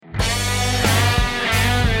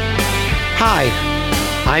Hi,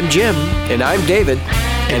 I'm Jim. And I'm David.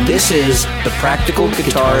 And this is the Practical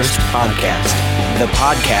Guitarist Podcast. The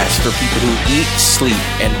podcast for people who eat, sleep,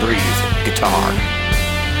 and breathe guitar.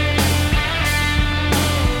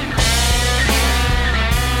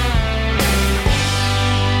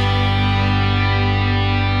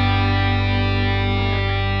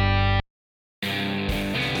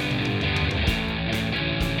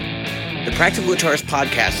 The Practical Guitarist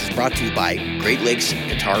Podcast is brought to you by Great Lakes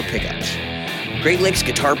Guitar Pickups. Great Lakes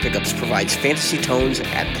Guitar Pickups provides fantasy tones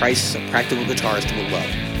at prices a practical guitarist will love.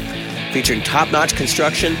 Featuring top-notch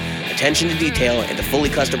construction, attention to detail, and a fully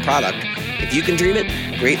custom product, if you can dream it,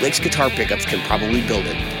 Great Lakes Guitar Pickups can probably build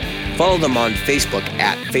it. Follow them on Facebook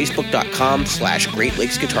at facebook.com/Great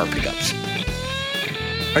Lakes Guitar Pickups.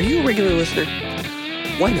 Are you a regular listener?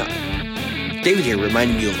 Why not? David here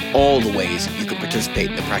reminding you of all the ways you can participate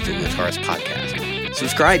in the Practical Guitarist Podcast.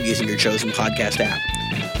 Subscribe using your chosen podcast app.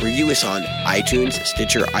 Review us on iTunes,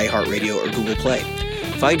 Stitcher, iHeartRadio, or Google Play.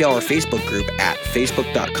 Find our Facebook group at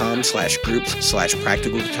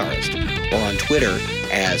facebook.com/groups/practicalguitarist or on Twitter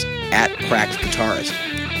as @practguitarist.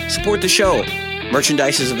 Support the show.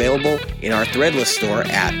 Merchandise is available in our Threadless store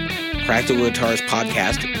at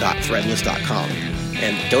practicalguitaristpodcast.threadless.com.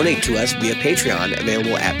 And donate to us via Patreon,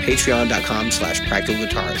 available at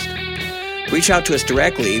patreon.com/practicalguitarist. Reach out to us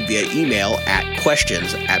directly via email at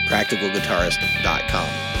questions@practicalguitarist.com.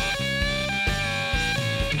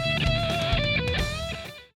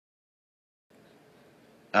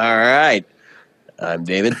 All right. I'm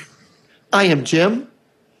David. I am Jim.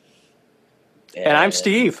 And I'm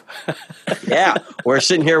Steve. Yeah, we're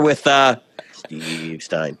sitting here with Steve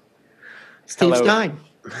Stine. Steve Hello. Stine.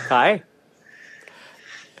 Hi.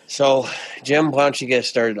 So, Jim, why don't you get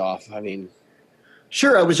started off?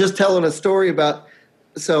 Sure, I was just telling a story about,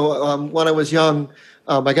 when I was young,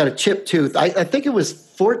 I got a chipped tooth. I think it was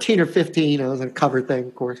 14 or 15. I was in a cover thing,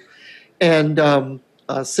 of course. And a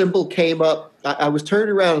cymbal came up. I was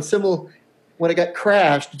turned around, and cymbal, when it got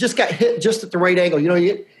crashed, just got hit just at the right angle.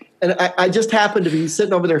 And I just happened to be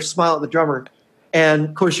sitting over there smiling at the drummer. And,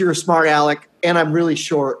 of course, you're a smart aleck, and I'm really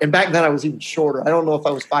short. And back then I was even shorter. I don't know if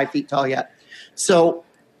I was 5 feet tall yet. So,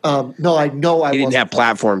 no, I know I You didn't wasn't. have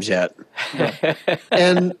platforms yet.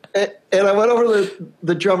 And I went over to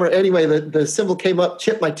the drummer. Anyway, the cymbal came up,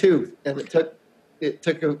 chipped my tooth, and it took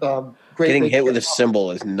a great. Getting big hit with a hit.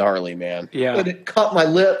 cymbal is gnarly, man. Yeah. And it cut my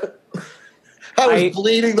lip. I was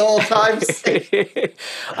bleeding the whole time.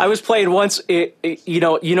 I was playing once. You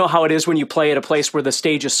know how it is when you play at a place where the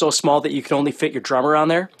stage is so small that you can only fit your drummer on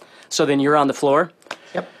there. So then you're on the floor.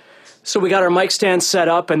 Yep. So we got our mic stand set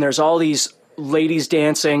up, and there's all these ladies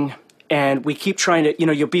dancing, and we keep trying to,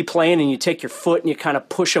 you'll be playing, and you take your foot and you kind of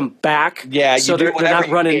push them back. Yeah, so you do whatever they're not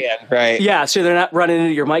running, you can, right? Yeah, so they're not running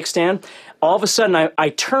into your mic stand. All of a sudden, I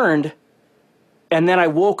turned, and then I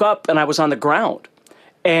woke up, and I was on the ground,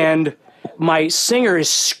 and my singer is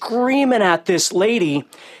screaming at this lady.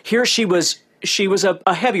 Here she was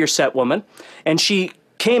a heavier set woman, and she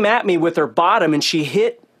came at me with her bottom, and she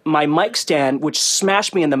hit my mic stand, which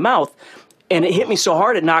smashed me in the mouth, and it hit me so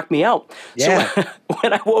hard it knocked me out. Yeah. So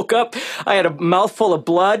when I woke up, I had a mouthful of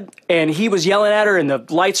blood, and he was yelling at her, and the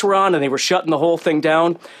lights were on, and they were shutting the whole thing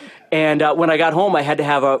down. And when I got home, I had to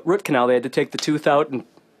have a root canal. They had to take the tooth out, and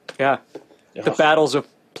the battles of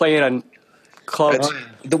playing on clubs.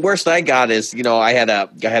 The worst I got is, I had a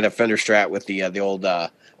Fender Strat with the old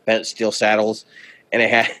bent steel saddles, and it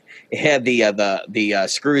had the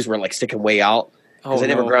screws were like sticking way out because I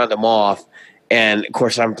never ground them off. And of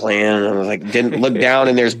course I'm playing, and I was like, didn't look down,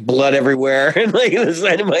 and there's blood everywhere, and like the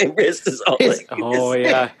side of my wrist is all like, Oh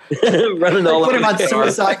yeah, running all over. Put him on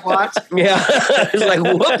suicide watch. Yeah, it's like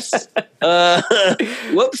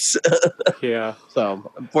whoops. yeah. So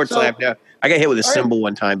unfortunately, I got hit with a cymbal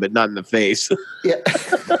one time, but not in the face. Yeah.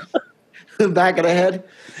 Back of the head.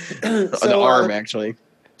 On the arm, actually.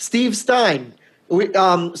 Steve Stine.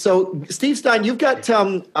 So Steve Stine, you've got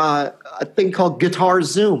a thing called Guitar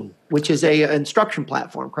Zoom, which is a instruction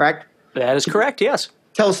platform, correct? That is correct, yes.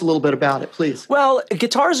 Tell us a little bit about it, please. Well,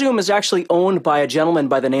 Guitar Zoom is actually owned by a gentleman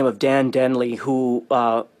by the name of Dan Denley, who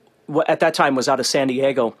at that time was out of San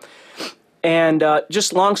Diego. And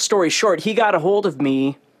just long story short, he got a hold of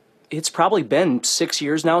me. It's probably been 6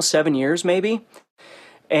 years now, 7 years maybe.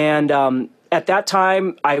 And at that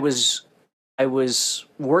time, I was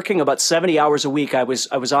working about 70 hours a week. I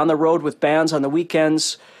was on the road with bands on the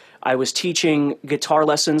weekends. I was teaching guitar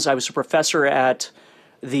lessons. I was a professor at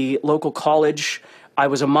the local college. I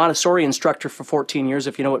was a Montessori instructor for 14 years,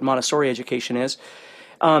 if you know what Montessori education is.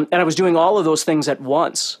 And I was doing all of those things at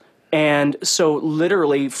once. And so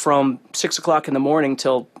literally from 6 o'clock in the morning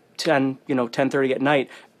till 10:30 at night,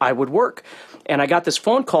 I would work. And I got this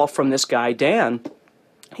phone call from this guy, Dan.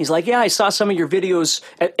 He's like, yeah, I saw some of your videos.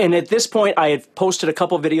 And at this point, I had posted a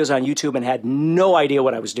couple of videos on YouTube and had no idea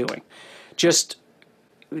what I was doing.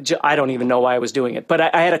 I don't even know why I was doing it. But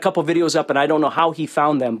I had a couple of videos up, and I don't know how he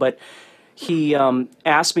found them. But he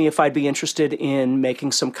asked me if I'd be interested in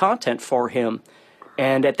making some content for him.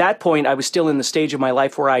 And at that point, I was still in the stage of my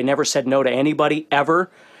life where I never said no to anybody, ever.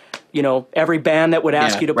 Every band that would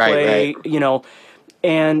ask you to play,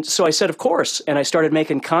 And so I said, of course. And I started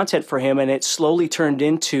making content for him, and it slowly turned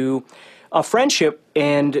into a friendship.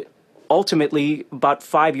 And ultimately, about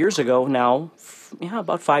 5 years ago now,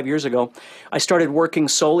 I started working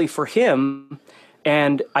solely for him,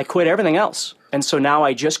 and I quit everything else. And so now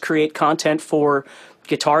I just create content for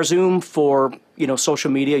Guitar Zoom, for social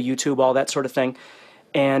media, YouTube, all that sort of thing,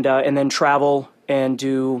 and then travel and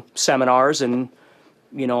do seminars and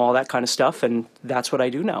all that kind of stuff. And that's what I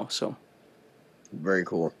do now. So very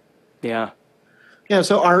cool. Yeah. Yeah.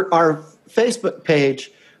 So our Facebook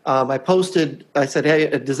page, I said, hey,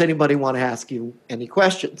 does anybody want to ask you any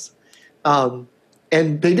questions? And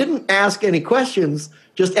they didn't ask any questions.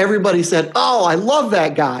 Just everybody said, "Oh, I love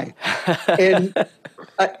that guy," and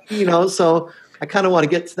So I kind of want to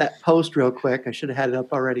get to that post real quick. I should have had it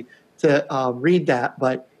up already to read that,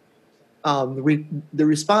 but the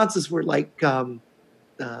responses were like, "No,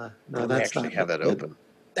 that's not." Have that open.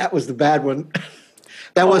 That was the bad one.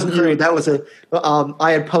 That wasn't great. That was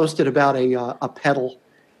I had posted about a pedal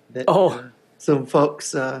that some folks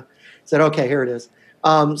said, "Okay, here it is."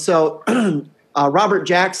 Robert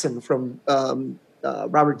Jackson from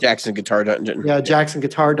Robert Jackson Guitar Dungeon. Yeah, Jackson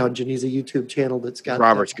Guitar Dungeon. He's a YouTube channel that's got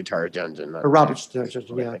Robert's Guitar Dungeon. Robert's Guitar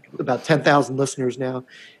Dungeon. Yeah, about 10,000 listeners now.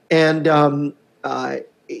 And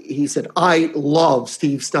he said, "I love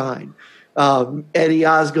Steve Stine." Eddie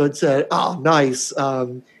Osgood said, "Oh, nice."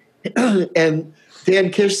 And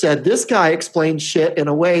Dan Kish said, "This guy explains shit in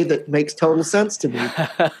a way that makes total sense to me."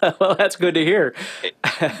 Well, that's good to hear.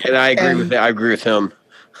 And I agree with that. I agree with him.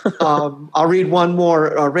 I'll read one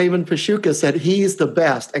more. Raymond Pashuka said, "He's the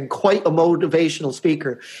best and quite a motivational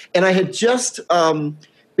speaker." And I had just been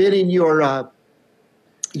in you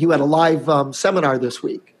had a live seminar this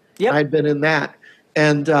week. Yep. I'd been in that.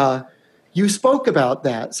 And you spoke about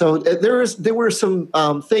that. So there were some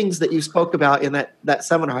things that you spoke about in that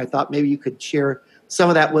seminar. I thought maybe you could share some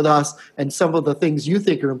of that with us and some of the things you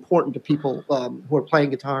think are important to people who are playing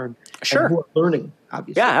guitar and who are learning,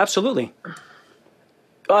 obviously. Yeah, absolutely.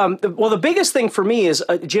 Well, the biggest thing for me is,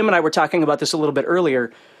 Jim and I were talking about this a little bit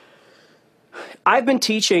earlier. I've been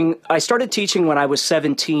teaching. I started teaching when I was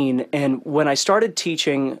 17, and when I started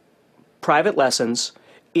teaching private lessons,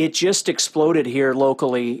 it just exploded here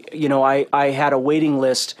locally. I had a waiting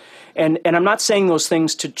list, and I'm not saying those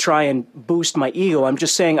things to try and boost my ego. I'm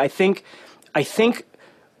just saying I think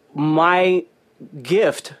my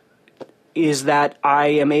gift is that I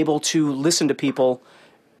am able to listen to people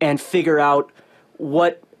and figure out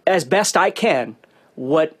what, as best I can,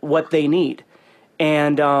 what they need.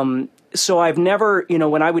 And so I've never,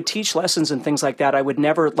 when I would teach lessons and things like that, I would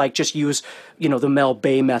never just use, the Mel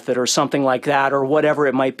Bay method or something like that or whatever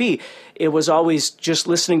it might be. It was always just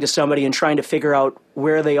listening to somebody and trying to figure out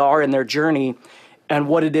where they are in their journey and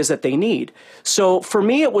what it is that they need. So for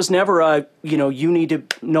me, it was never you need to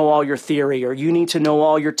know all your theory, or you need to know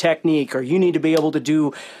all your technique, or you need to be able to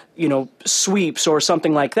do, sweeps or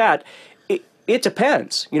something like that. It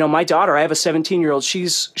depends. My daughter, I have a 17-year-old,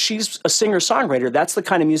 she's a singer-songwriter. That's the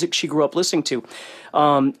kind of music she grew up listening to.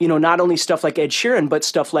 Not only stuff like Ed Sheeran, but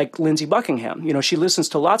stuff like Lindsey Buckingham. She listens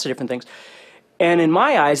to lots of different things. And in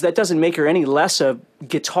my eyes, that doesn't make her any less a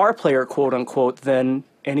guitar player, quote unquote, than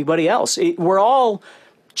anybody else. We're all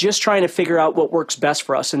just trying to figure out what works best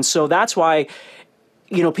for us. And so that's why,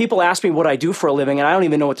 people ask me what I do for a living, and I don't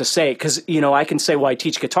even know what to say, because, I can say, well, I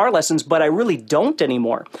teach guitar lessons, but I really don't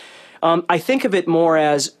anymore. I think of it more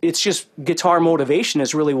as it's just guitar motivation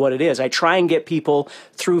is really what it is. I try and get people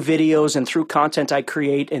through videos and through content I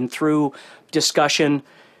create and through discussion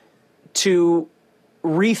to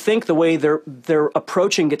rethink the way they're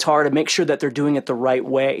approaching guitar, to make sure that they're doing it the right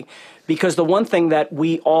way. Because the one thing that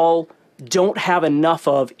we all don't have enough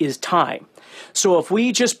of is time. So if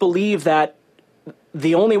we just believe that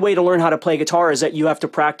the only way to learn how to play guitar is that you have to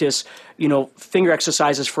practice, finger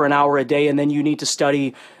exercises for an hour a day, and then you need to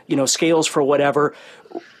study, scales for whatever.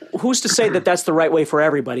 Who's to say that that's the right way for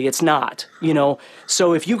everybody? It's not,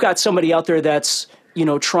 So if you've got somebody out there that's,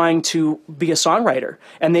 trying to be a songwriter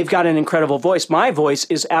and they've got an incredible voice, my voice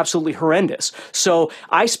is absolutely horrendous. So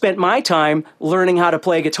I spent my time learning how to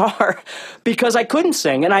play guitar because I couldn't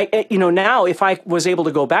sing. And now if I was able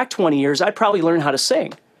to go back 20 years, I'd probably learn how to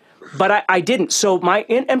sing. but I didn't. So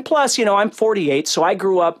and plus, I'm 48, so I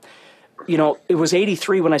grew up, it was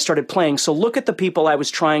 83 when I started playing. So look at the people I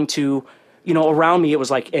was trying to, around me. It was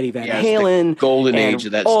like Eddie Van Halen. Golden age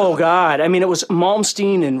of that stuff. Oh, God. I mean, it was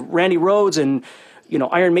Malmsteen and Randy Rhoads and,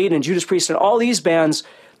 Iron Maiden and Judas Priest and all these bands.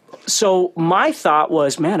 So my thought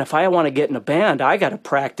was, man, if I want to get in a band, I got to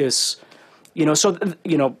practice,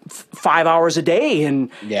 5 hours a day. And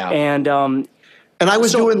I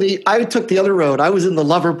was I took the other road. I was in the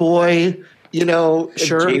Lover Boy,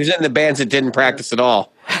 Sure. He was in the bands that didn't practice at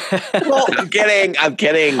all. Well, I'm kidding.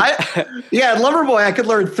 Lover Boy, I could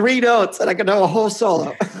learn 3 notes and I could know a whole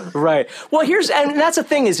solo. Right. Well, and that's the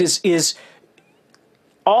thing is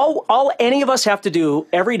all any of us have to do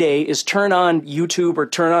every day is turn on YouTube or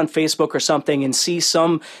turn on Facebook or something and see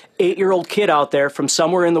some 8-year-old kid out there from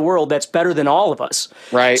somewhere in the world that's better than all of us.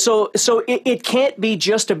 Right. So it can't be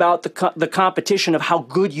just about the competition of how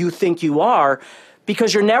good you think you are,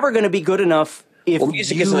 because you're never going to be good enough if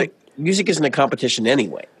music isn't a competition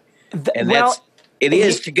anyway. It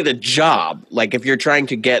is to get a job. Like if you're trying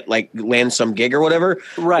to get land some gig or whatever.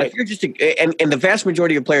 Right. If you're just and the vast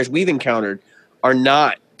majority of players we've encountered are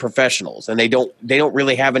not professionals, and they don't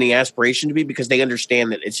really have any aspiration to be, because they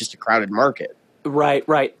understand that it's just a crowded market. Right.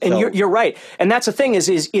 And you're right. And that's the thing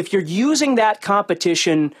is if you're using that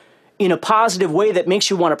competition in a positive way that makes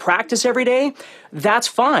you want to practice every day, that's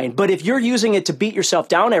fine. But if you're using it to beat yourself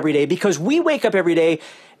down every day, because we wake up every day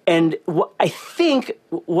and I think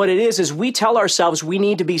what it is we tell ourselves we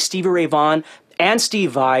need to be Stevie Ray Vaughan and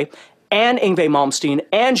Steve Vai and Yngwie Malmsteen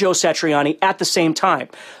and Joe Satriani at the same time.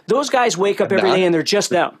 Those guys wake up every day and they're just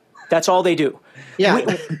them. That's all they do.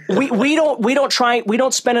 Yeah. We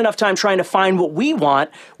don't spend enough time trying to find what we want.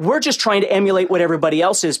 We're just trying to emulate what everybody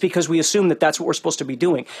else is, because we assume that that's what we're supposed to be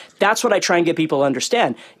doing. That's what I try and get people to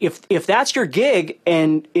understand. If that's your gig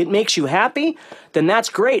and it makes you happy, then that's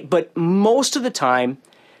great. But most of the time,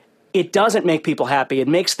 it doesn't make people happy. It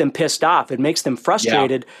makes them pissed off. It makes them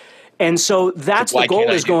frustrated. Yeah. And so that's the goal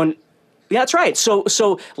is going, yeah, that's right.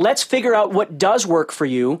 So let's figure out what does work for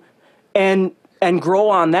you and grow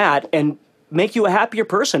on that and make you a happier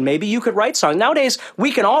person. Maybe you could write songs. Nowadays,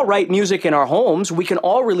 we can all write music in our homes. We can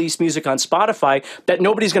all release music on Spotify that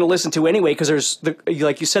nobody's going to listen to anyway, because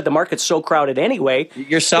like you said, the market's so crowded anyway.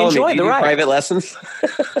 You're selling me. Do you do private lessons?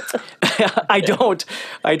 I don't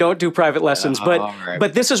do private lessons,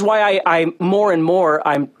 but this is why I more and more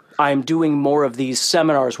I'm doing more of these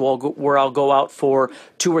seminars where I'll go out for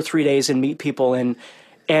 2 or 3 days and meet people, and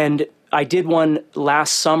I did one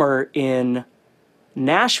last summer in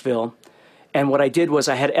Nashville. And what I did was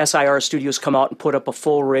I had SIR Studios come out and put up a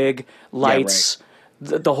full rig, lights,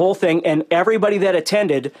 the whole thing. And everybody that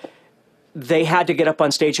attended, they had to get up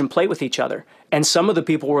on stage and play with each other. And some of the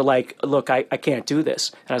people were like, look, I can't do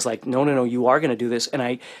this. And I was like, no, you are going to do this.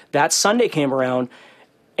 And that Sunday came around,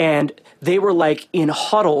 and they were like in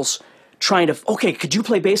huddles trying to, okay, could you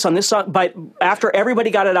play bass on this song? But after everybody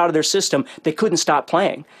got it out of their system, they couldn't stop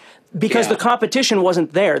playing. Because the competition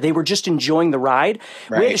wasn't there. They were just enjoying the ride.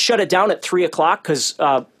 Right. We had to shut it down at 3:00 because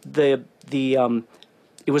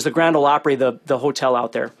it was the Grand Ole Opry, the hotel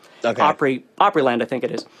out there. Okay. Opryland, I think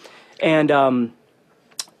it is. And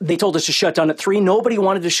they told us to shut down at 3. Nobody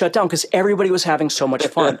wanted to shut down because everybody was having so much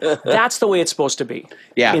fun. That's the way it's supposed to be,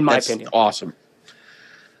 in my opinion. Awesome.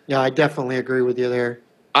 Yeah, I definitely agree with you there.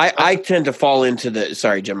 I tend to fall into the –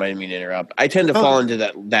 sorry, Jim, I didn't mean to interrupt. I tend to fall into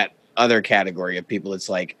that other category of people. It's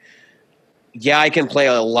like, yeah, I can play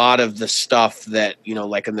a lot of the stuff that,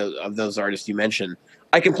 like of those artists you mentioned.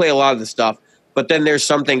 I can play a lot of the stuff, but then there's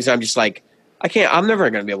some things I'm just like, I'm never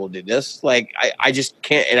going to be able to do this. Like, I just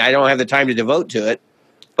can't, and I don't have the time to devote to it.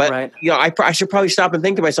 But, I should probably stop and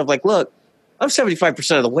think to myself, like, look, I'm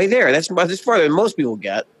 75% of the way there. That's farther than most people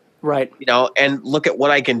get. Right. And look at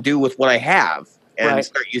what I can do with what I have. And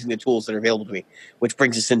start using the tools that are available to me, which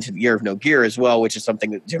brings us into the Year of No Gear as well, which is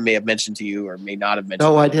something that Jim may have mentioned to you or may not have mentioned.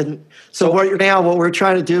 No, I didn't. So what we're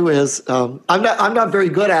trying to do is, I'm not very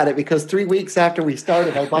good at it because 3 weeks after we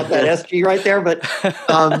started, I bought that SG right there. But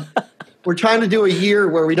we're trying to do a year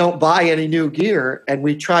where we don't buy any new gear, and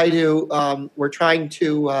we're trying to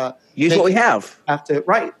use what we have.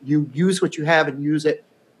 You use what you have and use it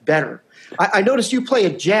better. I noticed you play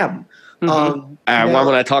a gem. Mm-hmm. Why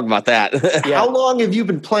would I talk about that? How long have you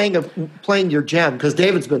been playing your gem? Because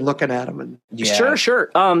David's been looking at them.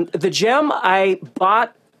 Sure. The gem I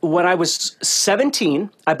bought when I was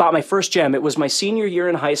 17. I bought my first gem. It was my senior year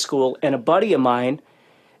in high school, and a buddy of mine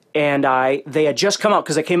and they had just come out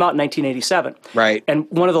because they came out in 1987. Right. And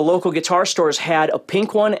one of the local guitar stores had a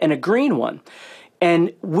pink one and a green one.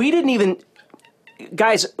 And we didn't even –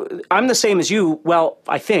 guys, I'm the same as you. Well,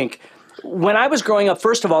 I think – when I was growing up,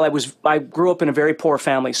 first of all, I grew up in a very poor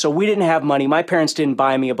family, so we didn't have money. My parents didn't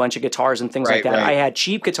buy me a bunch of guitars and things like that. Right. I had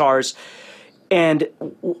cheap guitars, and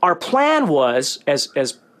our plan was, as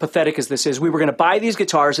pathetic as this is, we were going to buy these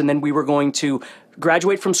guitars, and then we were going to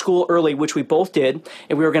graduate from school early, which we both did,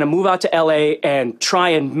 and we were going to move out to LA and try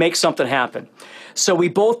and make something happen. So we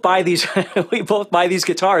both buy these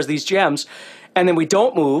guitars, these gems, and then we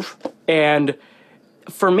don't move. And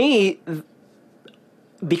for me,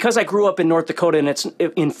 because I grew up in North Dakota and it's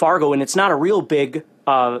in Fargo, and it's not a real big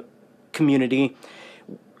community,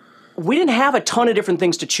 we didn't have a ton of different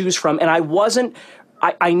things to choose from, and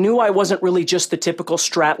I knew I wasn't really just the typical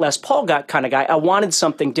Strat Les Paul kind of guy. I wanted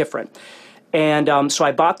something different. And so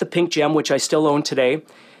I bought the pink gem, which I still own today,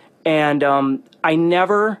 and I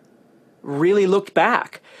never really looked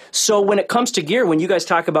back. So when it comes to gear, when you guys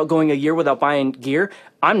talk about going a year without buying gear,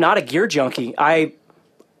 I'm not a gear junkie. I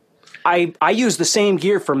used the same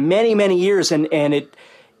gear for many, many years, and it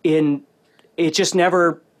just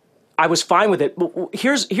never. I was fine with it.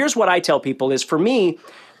 Here's what I tell people is, for me,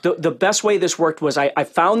 the best way this worked was I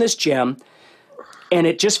found this gem, and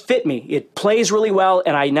it just fit me. It plays really well,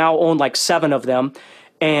 and I now own like 7 of them.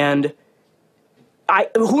 And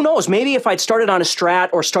who knows, maybe if I'd started on a Strat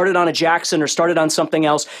or started on a Jackson or started on something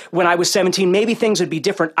else when I was 17, maybe things would be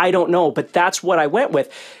different. I don't know, but that's what I went with.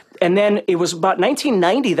 And then it was about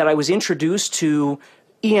 1990 that I was introduced to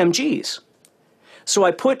EMGs. So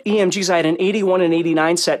I put EMGs, I had an 81 and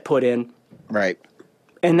 89 set put in. Right.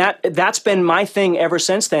 And that's been my thing ever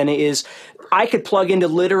since then, is I could plug into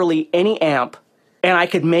literally any amp and I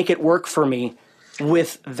could make it work for me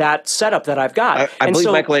with that setup that I've got. I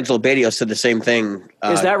believe Michelangelo Badio said the same thing.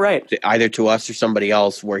 Is that right? Either to us or somebody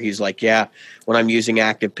else, where he's like, yeah, when I'm using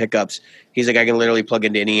active pickups, he's like, I can literally plug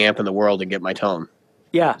into any amp in the world and get my tone.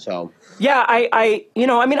 Yeah. So. Yeah, I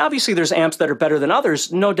mean, obviously there's amps that are better than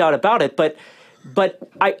others, no doubt about it, but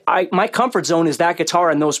my comfort zone is that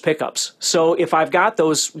guitar and those pickups. So if I've got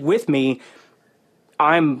those with me,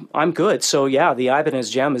 I'm good. So yeah, the Ibanez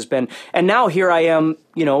gem has been, and now here I am,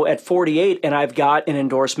 at 48, and I've got an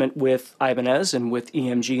endorsement with Ibanez and with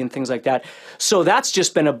EMG and things like that. So that's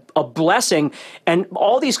just been a blessing. And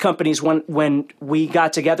all these companies, when we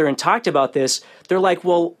got together and talked about this, they're like,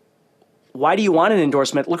 well, why do you want an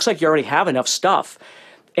endorsement? It looks like you already have enough stuff.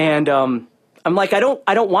 And I'm like, I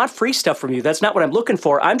don't want free stuff from you. That's not what I'm looking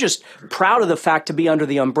for. I'm just proud of the fact to be under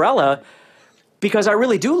the umbrella, because I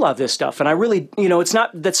really do love this stuff. And I really, it's not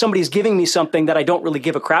that somebody's giving me something that I don't really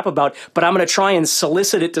give a crap about, but I'm going to try and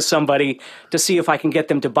solicit it to somebody to see if I can get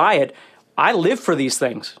them to buy it. I live for these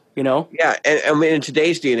things, Yeah, and I mean, in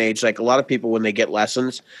today's day and age, like a lot of people, when they get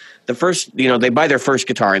lessons, the first, they buy their first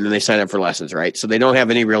guitar and then they sign up for lessons, right? So they don't have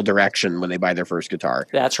any real direction when they buy their first guitar.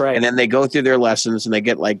 That's right. And then they go through their lessons and they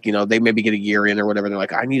get they maybe get a year in or whatever. And they're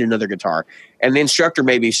like, I need another guitar. And the instructor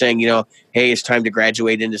may be saying, hey, it's time to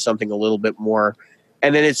graduate into something a little bit more.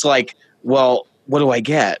 And then it's like, well, what do I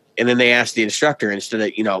get? And then they ask the instructor instead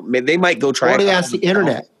of, they might go try. Or they ask the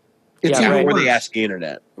internet. It's even where worse. they ask the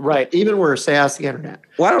internet. Right. Even worse, they ask the internet.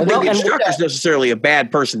 Well, I don't think the instructor's necessarily a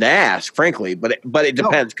bad person to ask, frankly, but it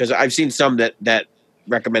depends, because I've seen some that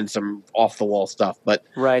recommend some off the wall stuff. But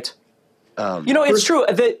right. It's true.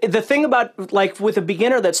 The thing about, like, with a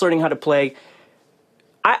beginner that's learning how to play,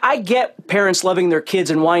 I get parents loving their kids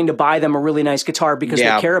and wanting to buy them a really nice guitar because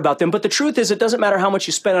they care about them. But the truth is, it doesn't matter how much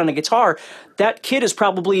you spend on a guitar. That kid is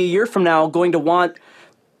probably a year from now going to want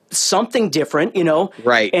something different,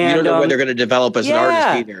 Right. And, you don't know when they're going to develop as an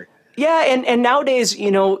artist either. Yeah, and nowadays,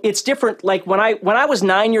 it's different. Like when I was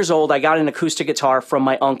 9 years old, I got an acoustic guitar from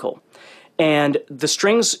my uncle. And the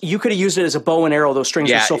strings, you could have used it as a bow and arrow. Those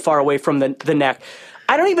strings were so far away from the neck.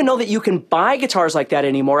 I don't even know that you can buy guitars like that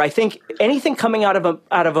anymore. I think anything coming out of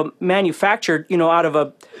a manufactured,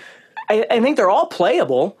 I think they're all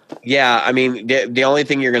playable. Yeah, I mean, the only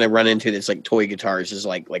thing you're going to run into that's like toy guitars is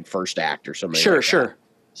like First Act or something. Sure, like sure. That.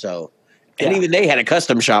 So, and even they had a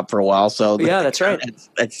custom shop for a while. So yeah, that's right.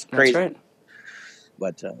 That's crazy. That's right.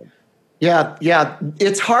 But yeah,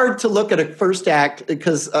 it's hard to look at a First Act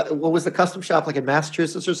because what was the custom shop, like in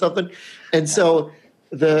Massachusetts or something? And so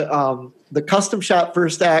the custom shop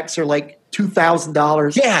First Acts are like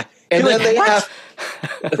 $2,000. Yeah, and then they have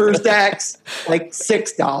First Acts like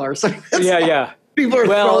 $6. Yeah. People are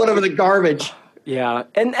throwing them in the garbage. Yeah,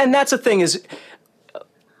 and that's the thing is,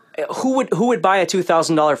 who would buy a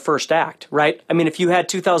 $2,000 First Act, right? I mean, if you had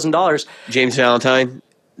 $2,000, James Valentine.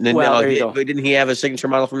 There you go. Didn't he have a signature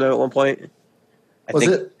model from them at one point? I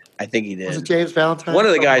think he did. Was it James Valentine? One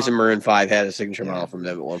of the guys in Maroon 5 had a signature model from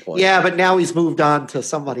them at one point. Yeah, but now he's moved on to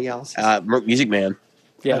somebody else. Music Man.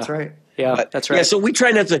 Yeah, that's right. Yeah, But, that's right. Yeah, so we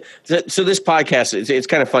try not to. So this podcast, it's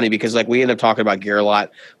kind of funny because like we end up talking about gear a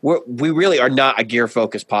lot. We really are not a gear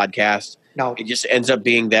focused podcast. No. It just ends up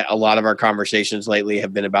being that a lot of our conversations lately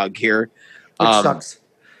have been about gear. Which sucks.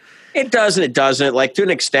 It does and it doesn't. Like to an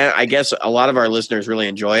extent, I guess a lot of our listeners really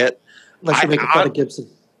enjoy it. Unless you're making fun of Gibson.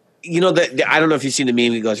 You know, I don't know if you've seen the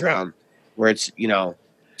meme that goes around where it's, you know,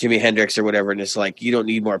 Jimi Hendrix or whatever, and it's like, you don't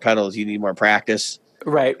need more pedals, you need more practice.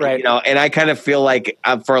 Right. You know, and I kind of feel like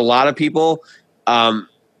for a lot of people,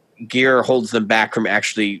 gear holds them back from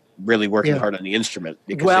actually really working hard on the instrument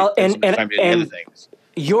because they spend time doing other things.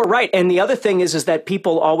 You're right. And the other thing is that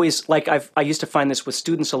people always, like I used to find this with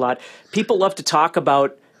students a lot, people love to talk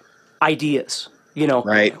about ideas, you know.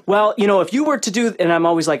 Right. Well, you know, if you were to do, and I'm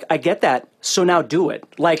always like, I get that, so now do it.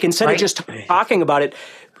 Like instead of just talking about it,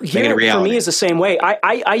 here for me is the same way.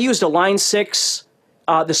 I used a Line 6,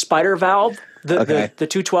 the spider valve, the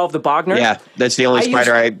 212, the Bogner. Yeah, that's the only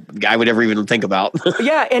spider I would ever even think about.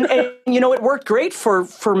 Yeah, and you know, it worked great for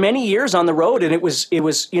many years on the road, and it was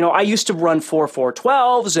you know, I used to run 4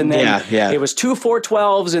 412s, and then it was 2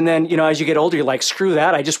 412s, and then, you know, as you get older, you're like, screw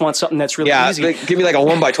that, I just want something that's really easy. Give me like a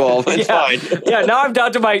 1x12, it's fine. Yeah, now I'm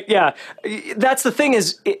down to my, that's the thing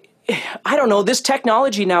is, I don't know, this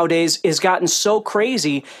technology nowadays has gotten so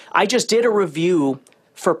crazy. I just did a review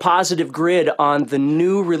for Positive Grid on the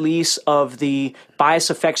new release of the Bias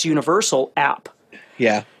Effects Universal app.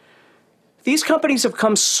 Yeah. These companies have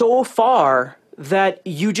come so far that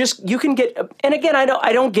you can get, and again,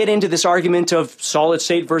 I don't get into this argument of solid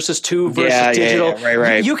state versus tube versus digital. Yeah,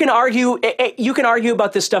 right. You can argue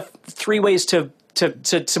about this stuff 3 ways to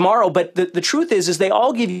tomorrow, but the truth is they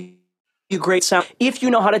all give you great sound if you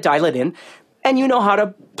know how to dial it in and you know how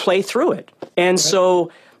to play through it. And so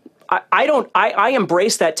I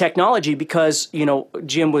embrace that technology because, you know,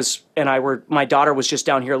 Jim my daughter was just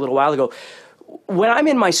down here a little while ago. When I'm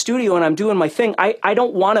in my studio and I'm doing my thing, I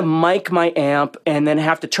don't want to mic my amp and then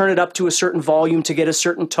have to turn it up to a certain volume to get a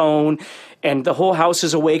certain tone, and the whole house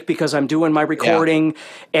is awake because I'm doing my recording,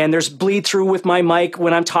 and there's bleed through with my mic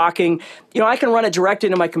when I'm talking. You know, I can run it direct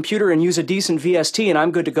into my computer and use a decent VST and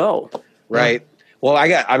I'm good to go. Right. Well, I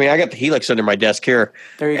got the Helix under my desk here.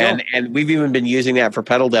 There you go. And we've even been using that for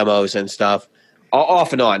pedal demos and stuff,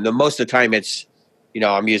 off and on. Most of the time, it's, you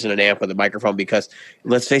know, I'm using an amp with a microphone because,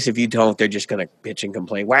 let's face it, if you don't, they're just going to bitch and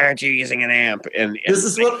complain. Why aren't you using an amp? And this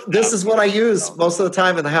is what I use most of the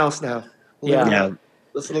time in the house now. Yeah.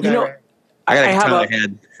 This little guy. You know, I got a ton of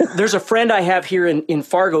head. There's a friend I have here in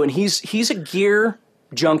Fargo, and he's a gear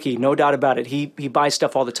junkie, no doubt about it. He buys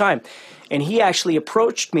stuff all the time, and he actually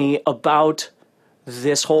approached me about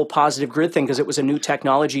this whole Positive Grid thing because it was a new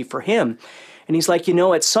technology for him. And he's like, you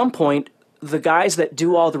know, at some point, the guys that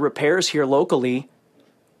do all the repairs here locally,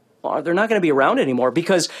 they're not going to be around anymore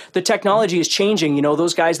because the technology is changing. You know,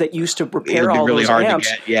 those guys that used to repair all really those hard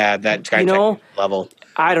amps. To get, that kind of level.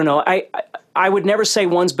 I don't know. I would never say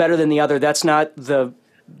one's better than the other. That's not the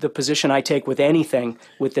position I take with anything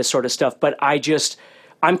with this sort of stuff. But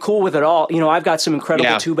I'm cool with it all. You know, I've got some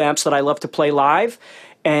incredible tube amps that I love to play live.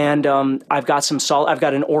 And I've got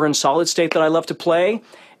an orange solid state that I love to play.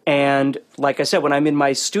 And like I said, when I'm in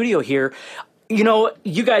my studio here, you know,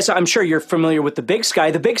 you guys, I'm sure you're familiar with the Big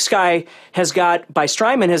Sky. The Big Sky by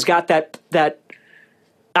Strymon has got that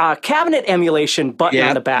cabinet emulation button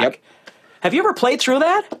on the back. Yep. Have you ever played through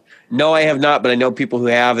that? No, I have not, but I know people who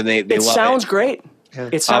have, and they love it. It sounds great. Yeah.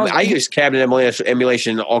 It sounds. I use cabinet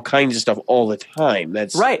emulation, all kinds of stuff all the time.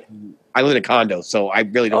 That's right. I live in a condo, so I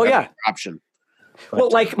really don't have an option.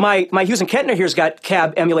 Well, like my Hughes and Kettner here's got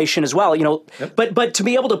cab emulation as well, you know. Yep. But to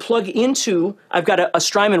be able to plug into, I've got a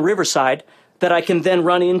Strymon Riverside that I can then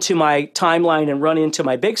run into my Timeline and run into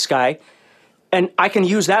my Big Sky, and I can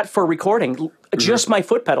use that for recording. Just my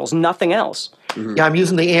foot pedals, nothing else. Mm-hmm. Yeah, I'm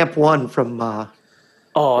using the Amp 1 from.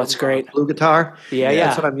 It's great. Blue Guitar. Yeah.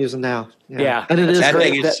 That's what I'm using now. Yeah. And it is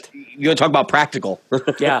great. You want to talk about practical.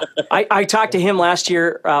 Yeah. I talked to him last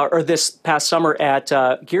year, or this past summer at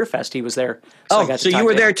GearFest. He was there. So you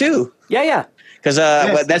were there too? Yeah. Because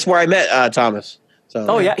that's where I met Thomas.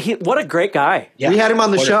 So. What a great guy. Yeah. We had him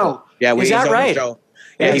on the show. Yeah, is that right?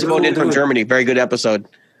 Yeah, he's phoned in from Germany. Very good episode.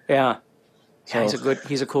 Yeah.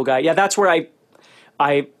 He's a cool guy. Yeah, that's where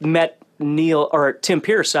I met Neil or Tim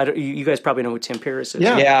Pierce. You guys probably know who Tim Pierce is.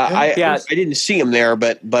 I didn't see him there,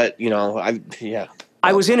 but you know,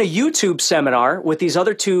 I was in a YouTube seminar with these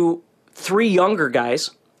other three younger guys,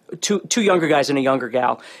 two younger guys and a younger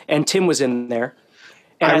gal, and Tim was in there.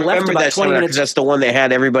 And I left about that 20 minutes. Because that's the one that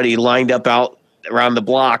had everybody lined up out around the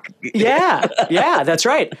block. Yeah, that's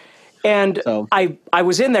right. And So- I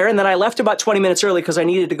was in there, and then I left about 20 minutes early because I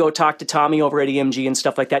needed to go talk to Tommy over at EMG and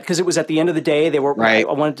stuff like that, because it was at the end of the day. They were Right.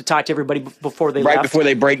 I wanted to talk to everybody before they left. Right before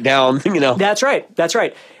they break down, you know. That's right.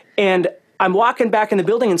 And I'm walking back in the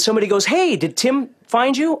building, and somebody goes, "Hey, did Tim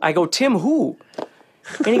find you?" I go, "Tim who?"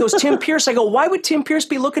 And he goes, "Tim Pierce." I go, "Why would Tim Pierce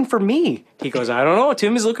be looking for me?" He goes, "I don't know.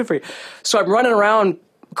 Tim is looking for you." So I'm running around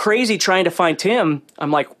crazy trying to find Tim. I'm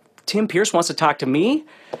like, Tim Pierce wants to talk to me?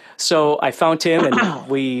 So I found Tim, and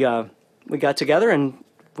we got together, and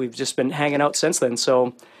we've just been hanging out since then.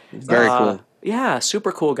 So Very cool. Yeah,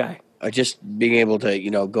 super cool guy. Just being able to, you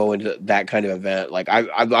know, go into that kind of event. Like, I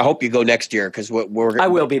hope you go next year, because I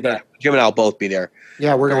will be there. Jim and I'll both be there.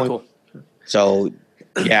 Yeah, we're Very going. cool. So,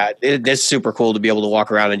 yeah, it's super cool to be able to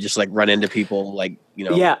walk around and just like run into people, like, you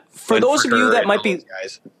know. Yeah, for Glenn those of you Fricker that and might all be, those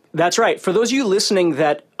guys. that's right. For those of you listening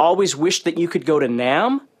that always wished that you could go to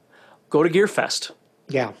NAMM, go to GearFest.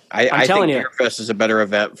 Yeah. I telling think you. GearFest is a better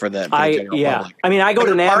event for the general public. I mean, I go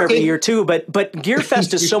to NAMM every Parking? year too, but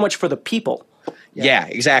GearFest is so much for the people. Yeah,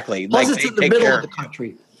 exactly. Plus, Like, it's they in the take middle care of the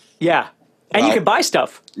country. Yeah, and you Well- can buy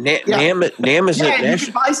stuff. NAMM is Yeah, at you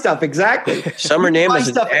can buy stuff, exactly. Summer You can NAMM buy is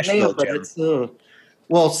in stuff at Nashville, NAMM, but Jim. it's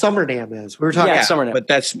well, Summer NAMM is. We were talking Yeah, about Summer NAMM. But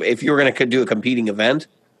that's, if you were going to do a competing event,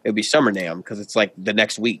 it would be Summer NAMM, because it's like the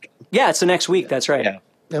next week. Yeah, it's the next week. That's right. Yeah.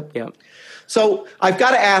 Yep. Yeah. So I've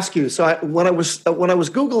got to ask you. So when I was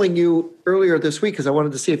Googling you earlier this week, because I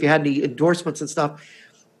wanted to see if you had any endorsements and stuff,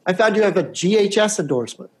 I found you have a GHS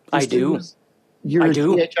endorsement. I do. You're I a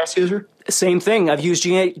do. GHS user? Same thing. I've used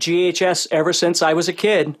GHS ever since I was a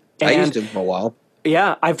kid. I And used it for a while.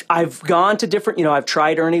 yeah, I've gone to different, I've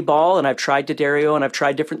tried Ernie Ball, and I've tried D'Addario, and I've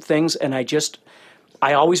tried different things, and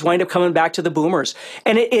I always wind up coming back to the Boomers.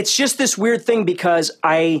 And it's just this weird thing, because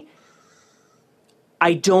I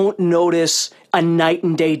don't notice a night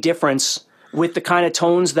and day difference with the kind of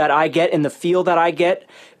tones that I get and the feel that I get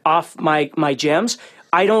off my gems.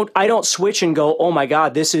 I don't switch and go, oh my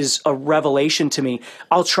God, this is a revelation to me.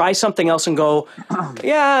 I'll try something else and go,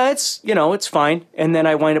 yeah, it's fine. And then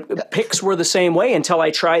I wind up, picks were the same way until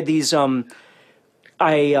I tried these.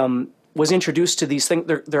 I was introduced to these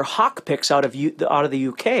things. They're Hawk picks out of the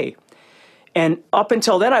UK. And up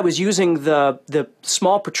until then, I was using the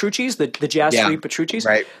small Petrucci's, the Jazz 3 Petrucci's.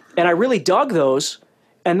 Right. And I really dug those.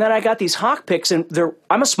 And then I got these Hawk picks, and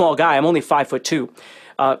I'm a small guy. I'm only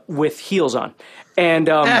 5'2", with heels on. And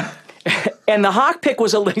and the Hawk pick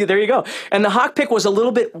was there you go. And the Hawk pick was a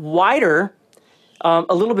little bit wider,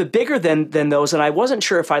 a little bit bigger than those, and I wasn't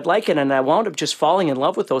sure if I'd like it, and I wound up just falling in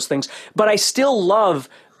love with those things. But I still love.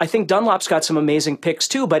 I think Dunlop's got some amazing picks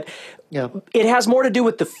too, but Yeah. it has more to do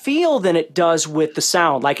with the feel than it does with the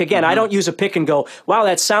sound. Like, again, I don't use a pick and go, wow,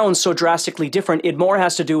 that sounds so drastically different. It more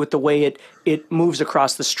has to do with the way it moves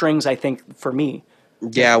across the strings, I think, for me.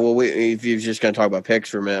 Yeah, well, if you're just going to talk about picks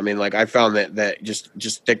for a minute, I mean, like, I found that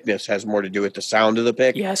just thickness has more to do with the sound of the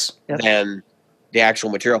pick Yes. than the actual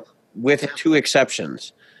material, with two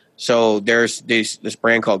exceptions. So there's this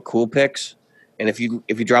brand called Cool Picks, and if you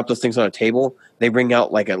drop those things on a table, they bring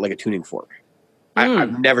out like a tuning fork.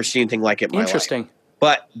 I've never seen anything like it in my life. Interesting.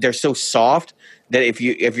 But they're so soft that if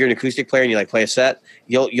you're an acoustic player and you like play a set,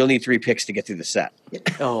 you'll need 3 picks to get through the set.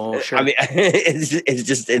 Oh, sure. I mean, it's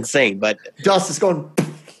just insane. But Dust is going.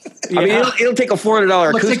 I mean, it'll take a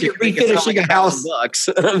 $400 Looks like acoustic. you're pick. It's not refinishing a house.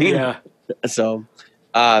 $1,000. I mean, yeah. so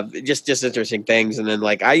just interesting things. And then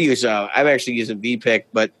like I'm actually using V-Pick,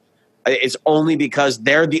 but it's only because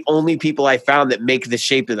they're the only people I found that make the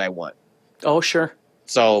shape that I want. Oh, sure.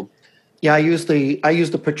 So Yeah, I use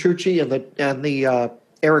the Petrucci and the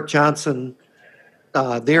Eric Johnson.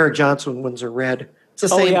 The Eric Johnson ones are red. It's the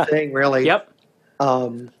same thing, really. Yep.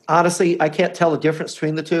 Honestly, I can't tell the difference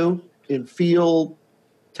between the two in feel,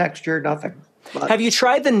 texture, nothing. But Have you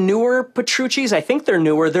tried the newer Petrucci's? I think they're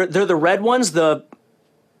newer. They're the red ones, the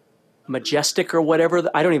Majestic or whatever.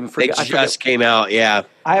 I don't even they forget. just came out. Yeah.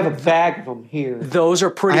 I have a bag of them here. Those are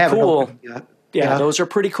I pretty haven't cool. opened them yet. Yeah, those are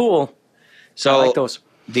pretty cool. So I like those.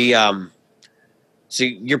 So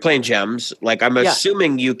you're playing gems. Like, I'm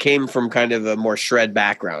assuming you came from kind of a more shred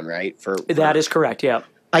background, right? That is correct. Yeah.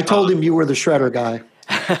 I told him you were the shredder guy.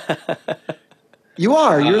 You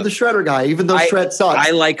are. You're the shredder guy, even though shred sucks.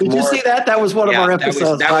 I like Did more. you see that? That was one of our that was-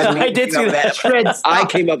 episodes. that was me. I did see that. Shred sucks. I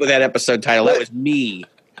came up with that episode title. That was me.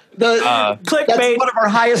 That's Clickbait. one of our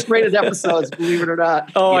highest rated episodes, believe it or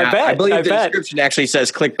not. Oh, Yeah, I bet. I believe the bet. description actually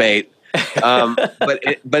says clickbait.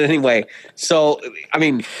 But anyway, so I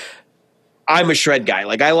mean, I'm a shred guy.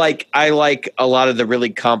 Like I like a lot of the really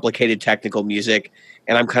complicated technical music,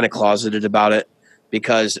 and I'm kind of closeted about it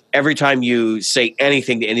because every time you say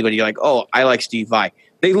anything to anybody, you're like, "Oh, I like Steve Vai."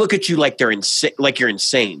 They look at you like they're insane. Like you're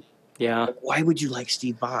insane. Yeah. Why would you like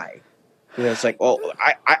Steve Vai? You know, it's like, well,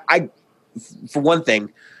 I for one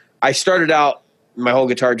thing, I started out my whole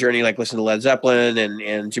guitar journey like listening to Led Zeppelin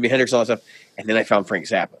and Jimi Hendrix, all that stuff, and then I found Frank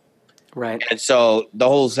Zappa. Right. And so the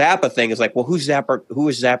whole Zappa thing is like, well, who is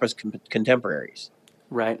Zappa's contemporaries?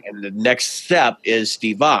 Right. And the next step is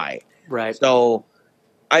Steve Vai. Right. So,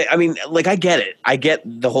 I mean, like, I get it. I get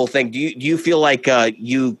the whole thing. Do you feel like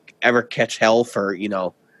you ever catch hell for,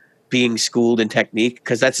 being schooled in technique?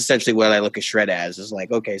 Because that's essentially what I look at shred as, is like,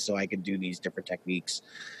 okay, so I can do these different techniques.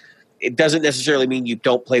 It doesn't necessarily mean you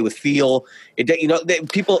don't play with feel.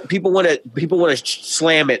 People want to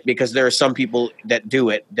slam it because there are some people that do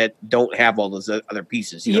it that don't have all those other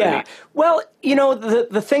pieces. You know what I mean? Well,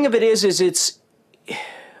 the thing of it is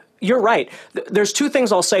you're right. There's two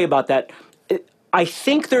things I'll say about that. I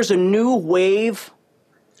think there's a new wave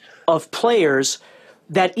of players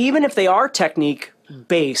that even if they are technique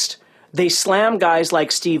based, they slam guys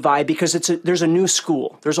like Steve Vai because there's a new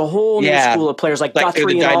school. There's a whole new school of players like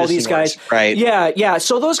Guthrie and all these guys. Right. Yeah.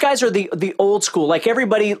 So those guys are the old school. Like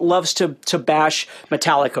everybody loves to bash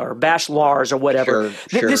Metallica or bash Lars or whatever.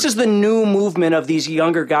 Sure. This is the new movement of these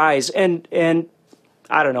younger guys, and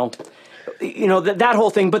I don't know, that whole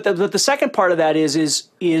thing. But the second part of that is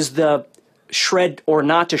the shred or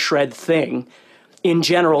not to shred thing in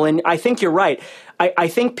general. And I think you're right. I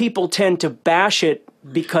think people tend to bash it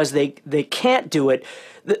because they can't do it.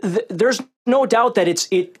 There's no doubt that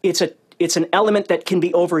it's an element that can be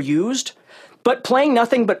overused, but playing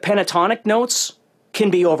nothing but pentatonic notes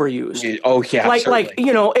can be overused. Oh yeah, like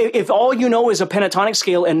if all you know is a pentatonic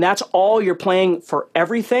scale and that's all you're playing for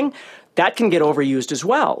everything, that can get overused as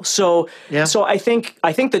well. So I think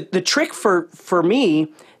that the trick for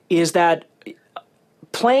me is that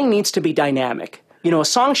playing needs to be dynamic. A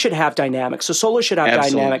song should have dynamics. A solo should have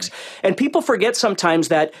dynamics. And people forget sometimes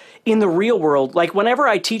that in the real world, like whenever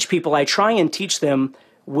I teach people, I try and teach them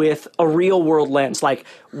with a real world lens. Like,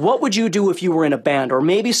 what would you do if you were in a band? Or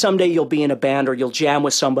maybe someday you'll be in a band or you'll jam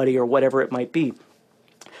with somebody or whatever it might be.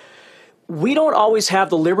 We don't always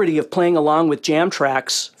have the liberty of playing along with jam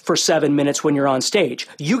tracks for 7 minutes when you're on stage.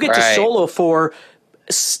 You get to solo for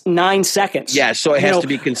 9 seconds. Yeah, so it has to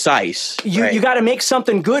be concise. You got to make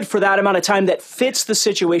something good for that amount of time that fits the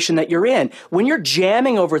situation that you're in. When you're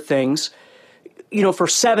jamming over things, for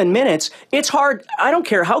 7 minutes, it's hard. I don't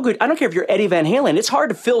care how good. I don't care if you're Eddie Van Halen. It's hard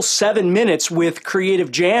to fill 7 minutes with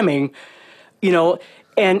creative jamming,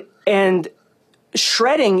 and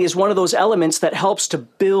shredding is one of those elements that helps to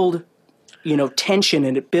build tension,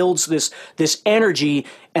 and it builds this energy,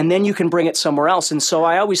 and then you can bring it somewhere else. And so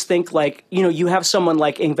I always think like, you have someone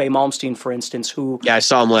like Yngwie Malmsteen, for instance, who... Yeah, I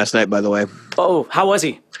saw him last night, by the way. Oh, how was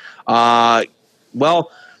he? Well,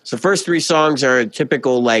 so the first 3 songs are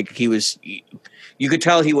typical, like you could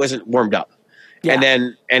tell he wasn't warmed up. Yeah.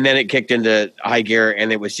 And then it kicked into high gear,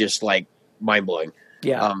 and it was just like mind-blowing.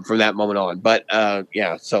 Yeah. From that moment on. But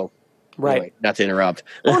so... Right. Anyway, not to interrupt.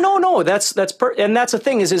 Oh, no. That's and that's the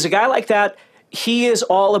thing is a guy like that, he is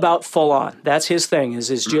all about full on. That's his thing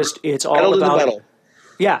it's all pedal about. To the metal.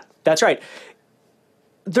 Yeah, that's right.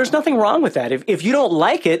 There's nothing wrong with that. If you don't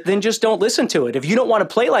like it, then just don't listen to it. If you don't want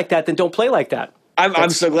to play like that, then don't play like that. I'm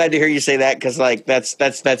so glad to hear you say that, because like that's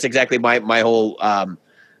exactly my whole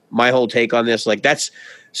take on this. Like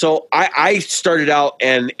so I started out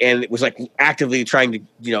and it was like actively trying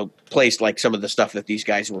to place like some of the stuff that these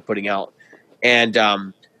guys were putting out, and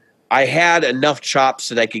I had enough chops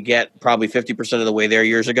that I could get probably 50% of the way there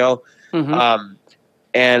years ago. Mm-hmm.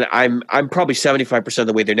 And I'm probably 75% of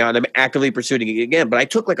the way there now, and I'm actively pursuing it again. But I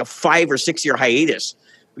took like a 5 or 6 year hiatus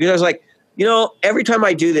because I was like, every time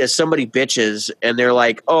I do this, somebody bitches and they're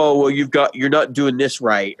like, "Oh, well, you're not doing this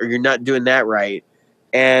right, or you're not doing that right,"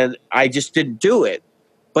 and I just didn't do it.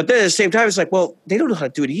 But then at the same time, it's like, well, they don't know how to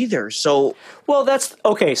do it either. So, well, that's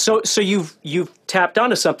okay. So you've tapped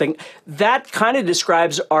onto something that kind of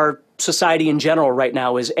describes our society in general right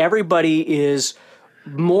now. Is everybody is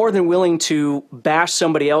more than willing to bash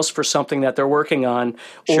somebody else for something that they're working on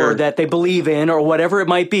or that they believe in or whatever it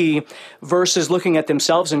might be, versus looking at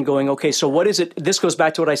themselves and going, okay, so what is it? This goes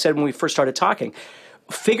back to what I said when we first started talking.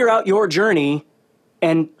 Figure out your journey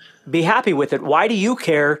and be happy with it. Why do you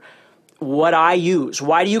care what I use?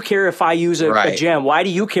 Why do you care if I use a gem? Why do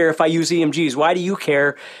you care if I use EMGs? Why do you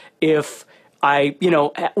care if I,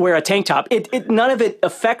 wear a tank top? None of it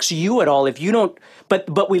affects you at all if you don't.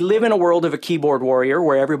 But we live in a world of a keyboard warrior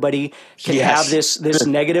where everybody can have this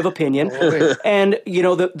negative opinion. And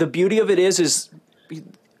the beauty of it is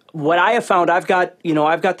what I have found. I've got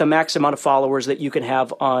the max amount of followers that you can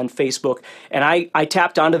have on Facebook, and I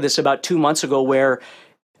tapped onto this about 2 months ago, where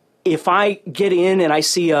if I get in and I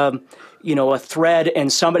see a thread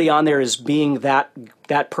and somebody on there is being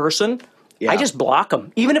that person, I just block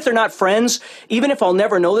them. Even if they're not friends, even if I'll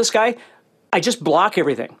never know this guy, I just block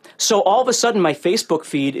everything. So all of a sudden my Facebook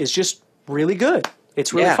feed is just really good.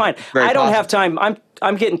 It's really fine. I don't have time.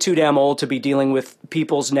 I'm getting too damn old to be dealing with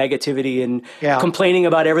people's negativity and complaining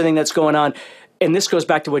about everything that's going on. And this goes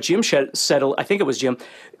back to what Jim said. I think it was Jim.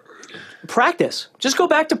 Practice. Just go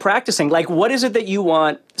back to practicing. Like, what is it that you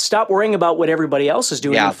want? Stop worrying about what everybody else is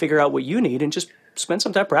doing and figure out what you need and just spend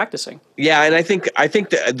some time practicing. Yeah, and I think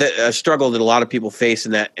the struggle that a lot of people face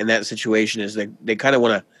in that situation is they kind of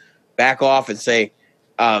want to back off and say,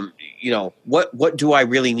 what do I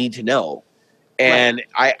really need to know? And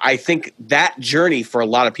I think that journey for a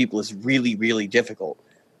lot of people is really, really difficult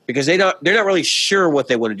because they're not really sure what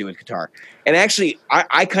they want to do with guitar. And actually,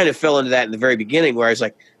 I kind of fell into that in the very beginning where I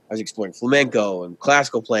was exploring flamenco and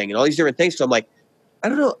classical playing and all these different things. So I'm like, I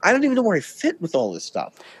don't know. I don't even know where I fit with all this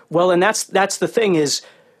stuff. Well, and that's the thing is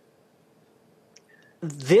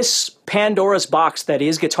this Pandora's box that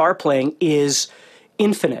is guitar playing is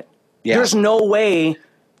infinite. Yeah. There's no way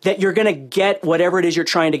that you're going to get whatever it is you're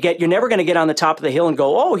trying to get. You're never going to get on the top of the hill and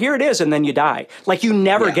go, oh, here it is, and then you die. Like you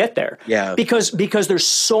never get there. Yeah. Because there's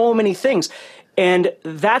so many things. And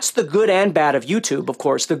that's the good and bad of YouTube, of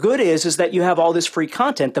course. The good is that you have all this free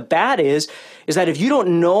content. The bad is that if you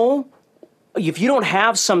don't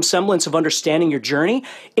have some semblance of understanding your journey,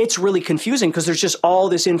 it's really confusing because there's just all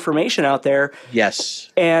this information out there. Yes.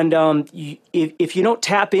 And if you don't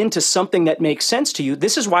tap into something that makes sense to you,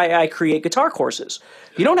 this is why I create guitar courses.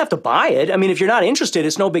 You don't have to buy it. I mean, if you're not interested,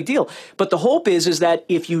 it's no big deal. But the hope is that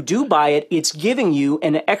if you do buy it, it's giving you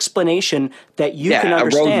an explanation that you can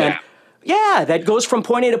understand. Yeah, that goes from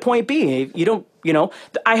point A to point B.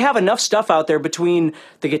 I have enough stuff out there between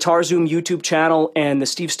the Guitar Zoom YouTube channel and the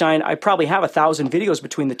Steve Stine. I probably have 1,000 videos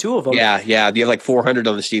between the two of them. Yeah. You have like 400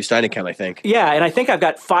 on the Steve Stine account, I think. Yeah, and I think I've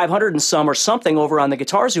got 500 and some or something over on the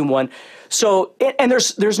Guitar Zoom one. So, and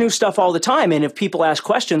there's new stuff all the time. And if people ask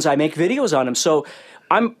questions, I make videos on them. So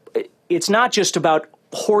it's not just about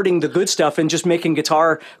hoarding the good stuff and just making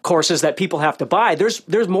guitar courses that people have to buy.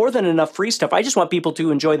 There's more than enough free stuff. I just want people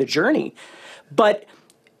to enjoy the journey. But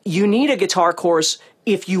you need a guitar course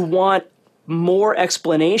if you want more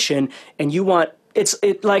explanation and you want it's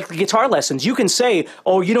like guitar lessons. You can say,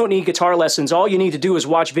 oh, you don't need guitar lessons. All you need to do is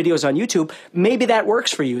watch videos on YouTube. Maybe that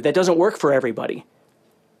works for you. That doesn't work for everybody.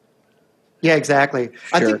 Yeah, exactly.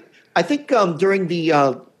 Sure. I think during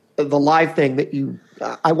the live thing that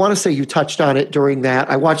I want to say you touched on it during that.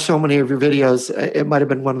 I watched so many of your videos. It might have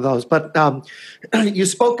been one of those. But you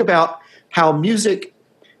spoke about how music,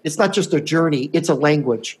 it's not just a journey, it's a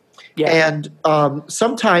language. Yeah. And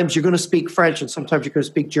sometimes you're going to speak French, and sometimes you're going to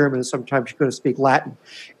speak German, and sometimes you're going to speak Latin.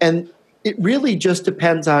 And it really just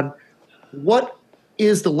depends on what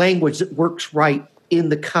is the language that works right in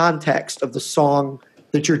the context of the song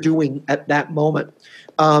that you're doing at that moment.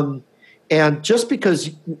 And just because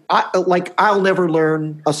I'll never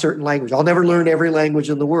learn a certain language. I'll never learn every language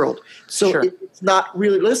in the world. So it's not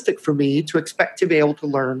realistic for me to expect to be able to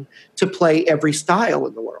learn to play every style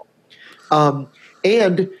in the world.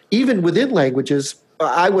 And even within languages,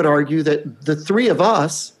 I would argue that the three of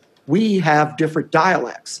us, we have different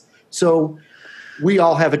dialects. So we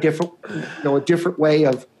all have a different way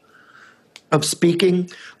of speaking,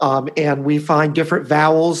 and we find different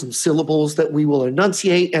vowels and syllables that we will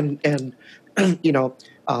enunciate and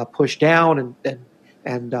push down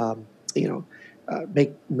and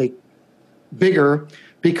make bigger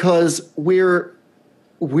because we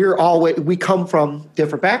come from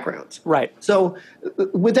different backgrounds. Right. So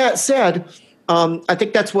with that said, I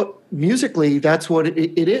think that's what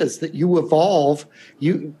it is, that you evolve.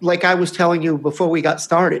 Like I was telling you before we got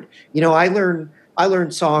started, I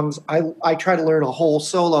learn songs. I try to learn a whole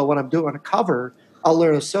solo when I'm doing a cover. I'll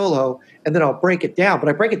learn a solo and then I'll break it down. But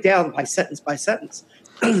I break it down by sentence.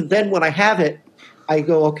 Then when I have it, I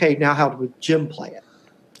go, okay, now how would Jim play it?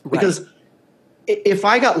 Right. Because if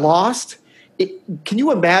I got lost, can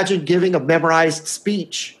you imagine giving a memorized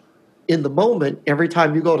speech in the moment every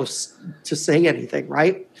time you go to say anything,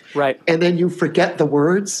 right? Right. And then you forget the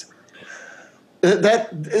words.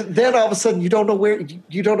 Then all of a sudden you don't know where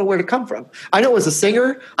to come from. I know as a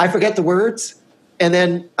singer, I forget the words, and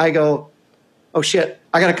then I go, "Oh shit,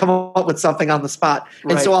 I got to come up with something on the spot."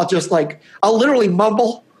 And so I'll just I'll literally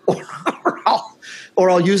mumble, or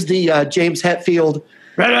I'll use the James Hetfield,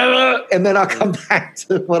 and then I'll come back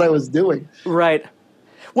to what I was doing. Right.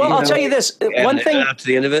 Well, I'll tell you this. One thing up to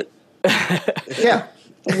the end of it. Yeah.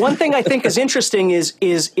 One thing I think is interesting is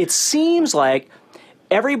it seems like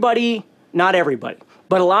everybody. Not everybody,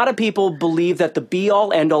 but a lot of people believe that the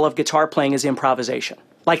be-all, end-all of guitar playing is improvisation.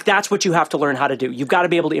 Like, that's what you have to learn how to do. You've got to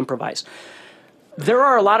be able to improvise. there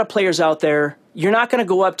are a lot of players out there. You're not going to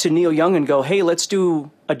go up to Neil Young and go, hey, let's do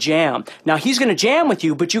a jam. Now, he's going to jam with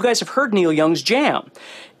you, but you guys have heard Neil Young's jam.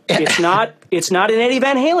 It's not an Eddie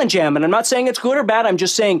Van Halen jam, and I'm not saying it's good or bad. I'm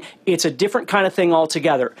just saying it's a different kind of thing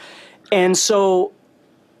altogether. And so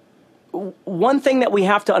one thing that we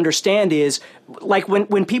have to understand is, like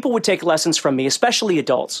when people would take lessons from me, especially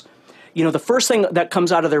adults, the first thing that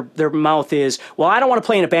comes out of their mouth is, well, I don't want to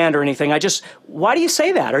play in a band or anything. Why do you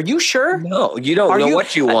say that? Are you sure? No, you don't know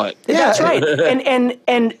what you want. That's right.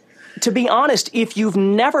 And to be honest, if you've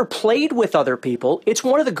never played with other people, it's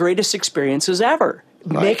one of the greatest experiences ever.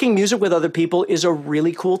 Right. Making music with other people is a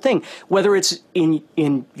really cool thing. Whether it's in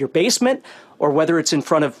your basement or whether it's in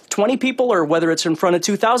front of 20 people or whether it's in front of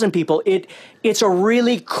 2,000 people, it's a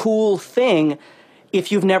really cool thing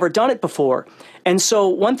if you've never done it before. And so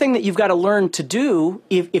one thing that you've got to learn to do,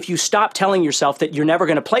 if you stop telling yourself that you're never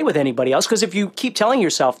going to play with anybody else, because if you keep telling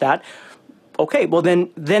yourself that, okay, well then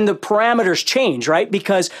the parameters change, right?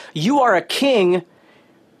 Because you are a king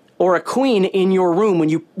or a queen in your room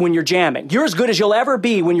when you're jamming. You're as good as you'll ever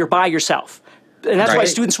be when you're by yourself. And that's why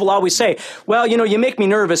students will always say, well, you make me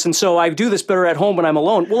nervous, and so I do this better at home when I'm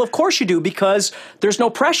alone. Well, of course you do, because there's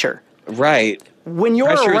no pressure. Right. When you're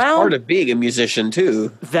pressure around, is part of being a musician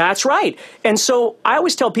too. That's right. And so I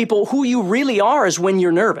always tell people who you really are is when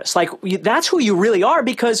you're nervous. Like, that's who you really are,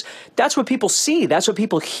 because that's what people see. That's what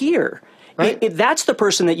people hear. Right. That's the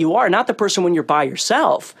person that you are, not the person when you're by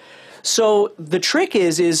yourself. So the trick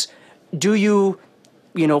is do you,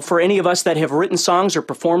 for any of us that have written songs or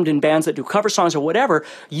performed in bands that do cover songs or whatever,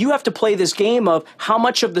 you have to play this game of how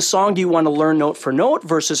much of the song do you want to learn note for note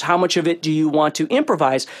versus how much of it do you want to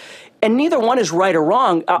improvise. And neither one is right or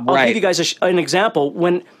wrong. I'll give you guys an example.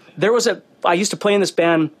 When I used to play in this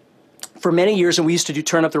band for many years, and we used to do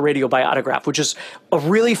Turn Up the Radio by Autograph, which is a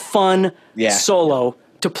really fun solo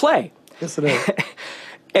to play. Yes, it is.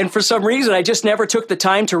 And for some reason, I just never took the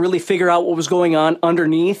time to really figure out what was going on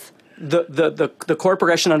underneath the chord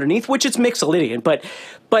progression underneath, which it's Mixolydian.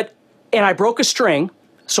 And I broke a string,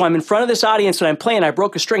 so I'm in front of this audience and I'm playing. I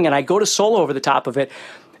broke a string, and I go to solo over the top of it.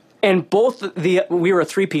 And we were a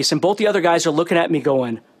three-piece, and both the other guys are looking at me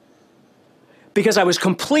going, because I was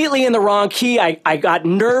completely in the wrong key. I got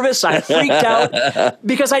nervous. I freaked out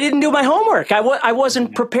because I didn't do my homework. I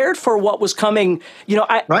wasn't prepared for what was coming.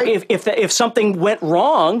 If something went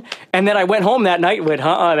wrong, and then I went home that night and went,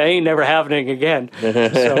 that ain't never happening again. So,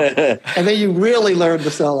 and then you really learned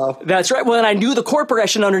the solo. That's right. Well, and I knew the chord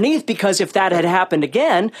progression underneath, because if that had happened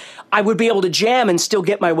again, I would be able to jam and still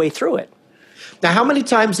get my way through it. Now, how many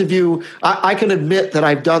times have you, I can admit that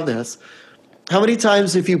I've done this, how many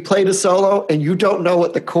times have you played a solo and you don't know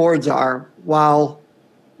what the chords are while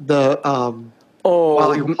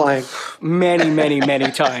while you're playing?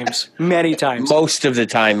 Many times. Many times. Most of the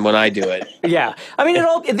time when I do it. Yeah. I mean,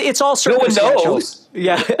 it's all circumstantial. No one knows.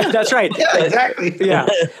 Yeah, that's right. Yeah, exactly. Yeah.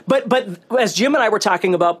 But as Jim and I were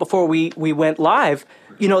talking about before we went live,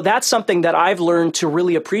 that's something that I've learned to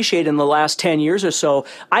really appreciate in the last 10 years or so.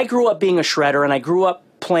 I grew up being a shredder, and I grew up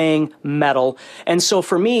playing metal. And so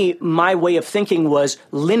for me, my way of thinking was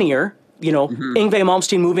linear, Yngwie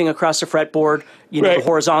Malmsteen moving across the fretboard, the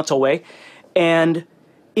horizontal way. And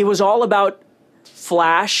it was all about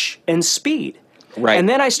flash and speed. Right. And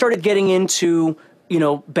then I started getting into,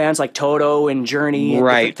 bands like Toto and Journey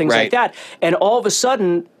and things like that. And all of a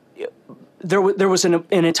sudden, there was an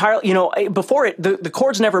entire, before it, the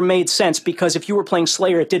chords never made sense, because if you were playing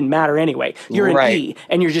Slayer, it didn't matter anyway. You're in E,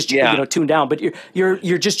 and you're just tuned down, but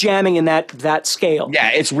you're just jamming in that scale. Yeah,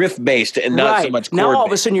 it's riff based and not so much chord. Now all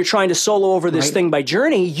of a sudden you're trying to solo over this thing by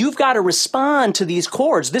Journey. You've got to respond to these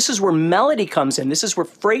chords. This is where melody comes in. This is where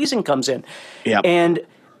phrasing comes in. Yeah. And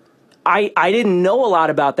I didn't know a lot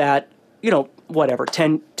about that.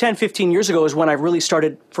 10, 15 years ago is when I really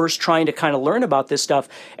started first trying to kind of learn about this stuff.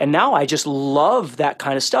 And now I just love that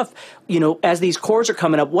kind of stuff. As these chords are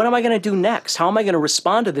coming up, what am I going to do next? How am I going to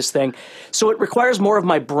respond to this thing? So it requires more of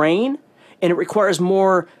my brain, and it requires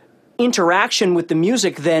more interaction with the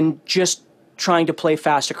music than just trying to play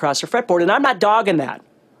fast across the fretboard. And I'm not dogging that.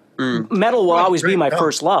 Metal will always be my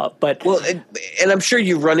first love, but and I'm sure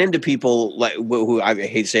you've run into people like who I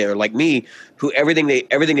hate to say it, or like me, who everything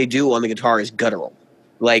they do on the guitar is guttural.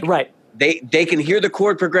 Like they can hear the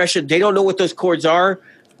chord progression, they don't know what those chords are,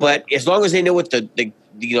 but as long as they know what the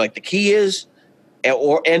key is,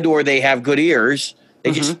 or they have good ears,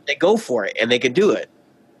 they they go for it and they can do it.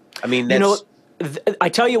 I mean, that's, I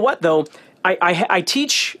tell you what though. I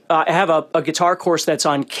teach, I have a guitar course that's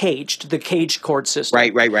on Caged, the Caged chord system.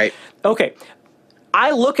 Right. Okay. I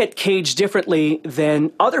look at Caged differently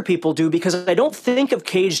than other people do, because I don't think of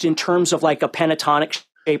Caged in terms of like a pentatonic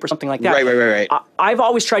shape or something like that. Right. I've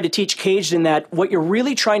always tried to teach caged in that what you're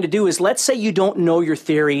really trying to do is, let's say you don't know your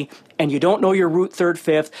theory and you don't know your root third,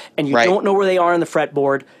 fifth, and you don't know where they are on the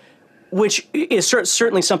fretboard, which is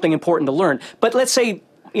certainly something important to learn. But let's say,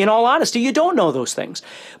 in all honesty, you don't know those things.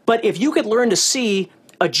 But if you could learn to see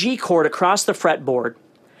a G chord across the fretboard,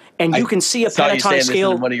 and you can see a pentatonic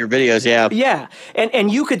scale. In one of your videos, yeah. Yeah,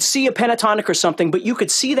 and you could see a pentatonic or something, but you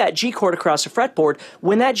could see that G chord across the fretboard.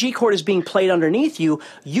 When that G chord is being played underneath you,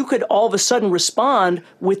 you could all of a sudden respond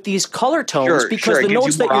with these color tones because the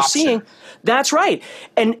notes that you're seeing. That's right.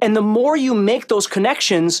 And the more you make those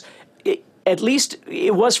connections, at least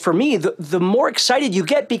it was for me, the more excited you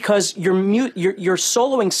get because your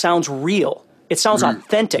soloing sounds real. It sounds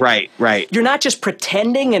authentic. Right. You're not just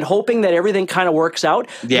pretending and hoping that everything kind of works out.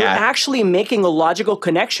 Yeah. You're actually making a logical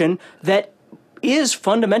connection that is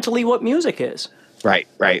fundamentally what music is. Right.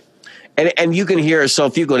 And you can hear, so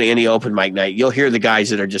if you go to any open mic night, you'll hear the guys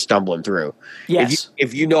that are just stumbling through. Yes.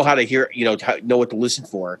 If you know how to hear, know what to listen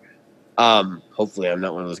for. Hopefully I'm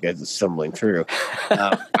not one of those guys that's stumbling through.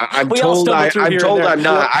 I'm told I'm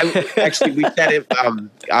not. We sat in,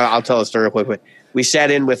 I'll tell a story real quick. We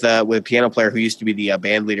sat in with a piano player who used to be the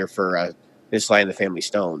band leader for Sly and the Family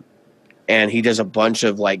Stone. And he does a bunch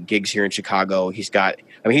of like gigs here in Chicago. He's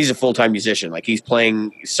a full-time musician. Like he's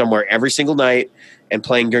playing somewhere every single night and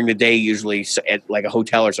playing during the day, usually at like a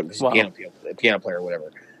hotel or something. Wow. He's a piano player or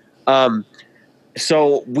whatever.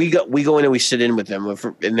 So we go in and we sit in with them,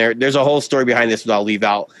 and there's a whole story behind this that I'll leave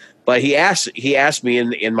out. But he asked me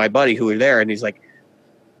and my buddy who were there, and he's like,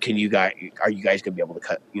 are you guys gonna be able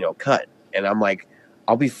to cut? And I'm like,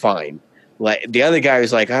 I'll be fine. Like the other guy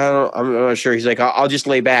was like, I'm not sure. He's like, I'll just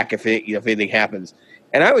lay back if anything happens.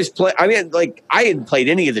 And I was I hadn't played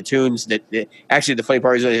any of the tunes that actually the funny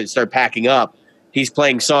part is when I started packing up, he's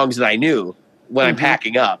playing songs that I knew when I'm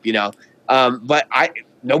packing up, but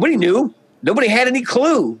nobody knew. Nobody had any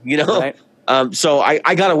clue, Right. So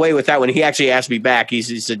I got away with that when he actually asked me back. He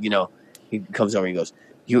said, he comes over and he goes,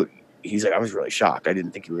 he's like, I was really shocked. I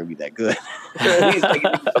didn't think you were going to be that good. He's like, you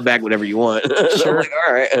can come back whenever you want. Sure. Like,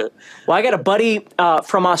 all right. Well, I got a buddy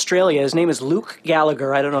from Australia. His name is Luke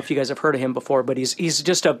Gallagher. I don't know if you guys have heard of him before, but he's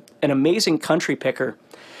just an amazing country picker.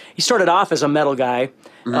 He started off as a metal guy,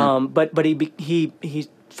 but he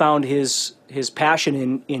found his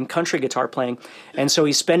passion in country guitar playing, and so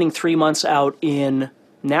he's spending 3 months out in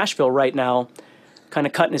Nashville right now, kind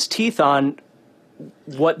of cutting his teeth on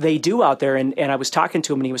what they do out there. And I was talking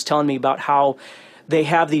to him, and he was telling me about how they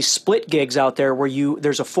have these split gigs out there where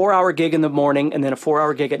there's a 4-hour gig in the morning and then a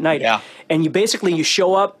 4-hour gig at night. Yeah. And you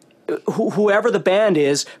show up, whoever the band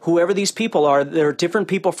is, whoever these people are, there are different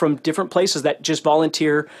people from different places that just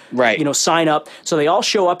volunteer, right. Sign up. So they all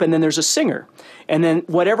show up, and then there's a singer. And then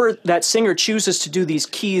whatever that singer chooses to do these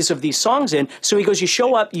keys of these songs in, so he goes, you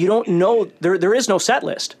show up, you don't know, there is no set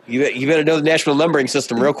list. You better know the national numbering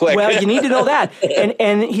system real quick. Well, you need to know that.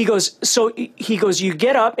 And he goes, you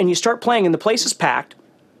get up and you start playing, and the place is packed,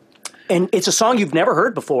 and it's a song you've never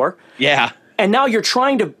heard before. Yeah. And now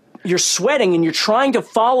you're sweating and you're trying to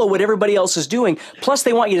follow what everybody else is doing. Plus,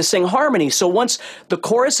 they want you to sing harmony. So once the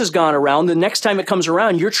chorus has gone around, the next time it comes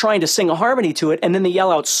around, you're trying to sing a harmony to it, and then they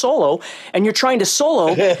yell out solo, and you're trying to solo.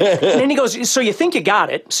 And then he goes, so you think you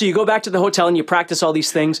got it. So you go back to the hotel and you practice all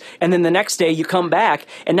these things, and then the next day you come back,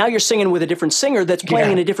 and now you're singing with a different singer that's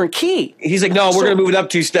playing in a different key. He's like, no, we're going to move it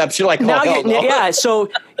up 2 steps. You're like, no. Yeah,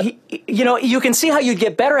 so you can see how you'd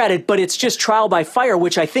get better at it, but it's just trial by fire,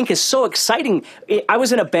 which I think is so exciting. I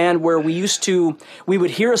was in a band where we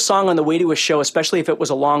would hear a song on the way to a show, especially if it was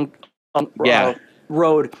a long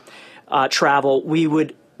road travel. We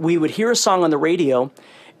would hear a song on the radio,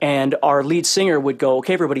 and our lead singer would go,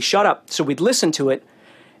 okay, everybody shut up. So we'd listen to it,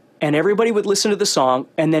 and everybody would listen to the song,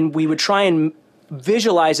 and then we would try and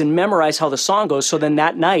visualize and memorize how the song goes. So then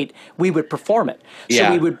that night we would perform it.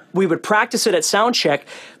 So we would practice it at sound check.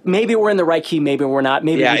 Maybe we're in the right key, maybe we're not.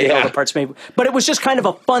 Maybe we did all the parts. Maybe, but it was just kind of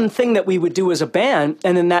a fun thing that we would do as a band.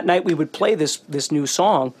 And then that night we would play this new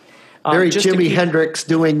song. Very Jimi Hendrix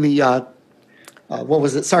doing the what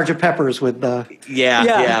was it, Sgt. Pepper's with the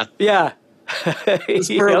yeah.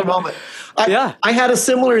 spur of the moment. I had a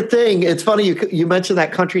similar thing. It's funny you mentioned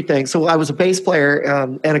that country thing. So I was a bass player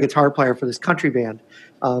and a guitar player for this country band.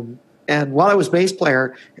 And while I was bass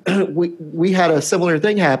player, we had a similar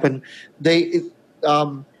thing happen.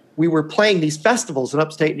 We were playing these festivals in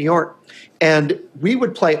upstate New York, and we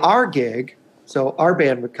would play our gig. So our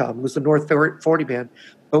band would come. It was the North 40 band,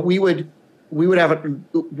 but we would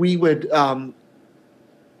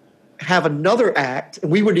have another act,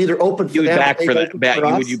 and we would either open for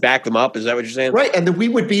them. You back them up? Is that what you're saying? Right, and then we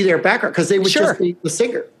would be their background because they would just be the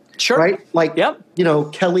singer. Sure. Right? Like, Yep.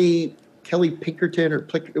 Kelly Pinkerton or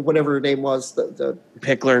whatever her name was, the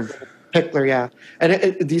Pickler, yeah.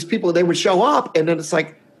 And these people, they would show up, and then it's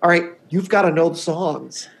like, all right, you've got to know the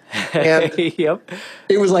songs. And Yep.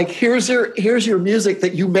 it was like, here's your music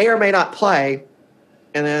that you may or may not play,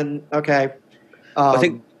 and then okay, I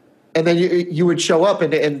think, and then you would show up,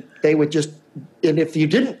 and they would just, and if you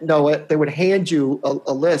didn't know it, they would hand you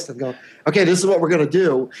a list and go, okay, this is what we're going to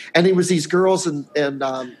do. And it was these girls and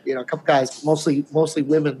a couple guys, mostly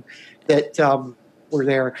women, that were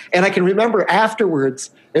there. And I can remember afterwards,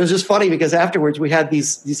 it was just funny because afterwards we had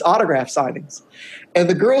these autograph signings, and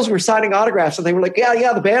the girls were signing autographs, and they were like,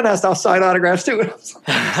 yeah, the band has to sign autographs too. And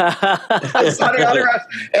I was signing autographs,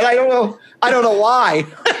 and I don't know why.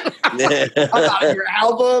 I'm not in your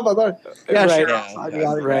album. I thought, yeah, Right. sure, I'll sign the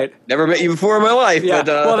autograph. Right. never met you before in my life. Yeah.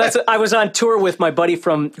 But, Well, I was on tour with my buddy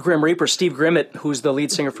from Grim Reaper, Steve Grimmett, who's the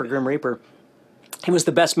lead singer for Grim Reaper. He was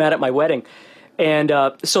the best man at my wedding. And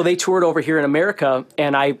so they toured over here in America,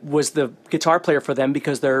 and I was the guitar player for them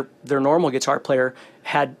because their normal guitar player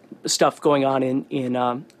had stuff going on in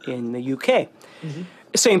the UK. Mm-hmm.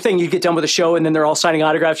 Same thing. You get done with a show, and then they're all signing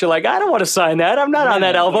autographs. You're like, I don't want to sign that. I'm not on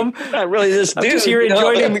that album. not really this dude. I'm just here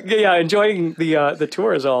enjoying the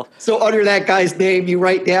tour is all. So under that guy's name, you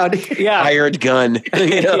write down. Yeah. Hired gun.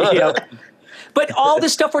 Yeah. But all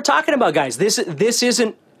this stuff we're talking about, guys, this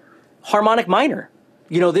isn't harmonic minor.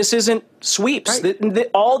 This isn't sweeps. Right.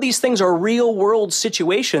 All these things are real world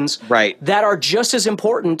situations that are just as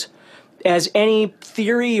important as any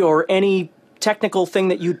theory or any technical thing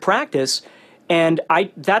that you'd practice. And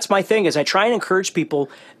that's my thing, is I try and encourage people.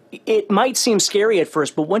 It might seem scary at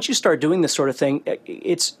first, but once you start doing this sort of thing,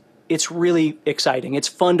 it's really exciting. It's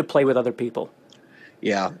fun to play with other people.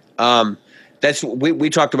 Yeah. We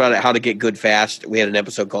talked about it, how to get good fast. We had an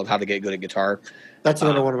episode called How to Get Good at Guitar. That's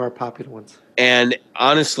another one of our popular ones. And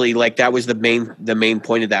honestly, like, that was the main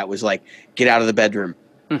point of that was, like, get out of the bedroom.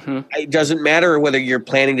 Mm-hmm. It doesn't matter whether you're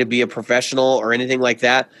planning to be a professional or anything like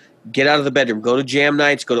that. Get out of the bedroom. Go to jam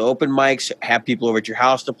nights. Go to open mics. Have people over at your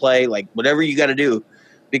house to play. Like, whatever you got to do,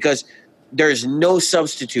 because there's no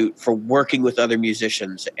substitute for working with other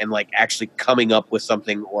musicians and, like, actually coming up with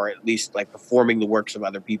something, or at least, like, performing the works of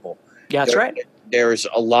other people. Yeah, that's right. There's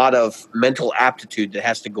a lot of mental aptitude that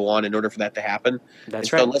has to go on in order for that to happen.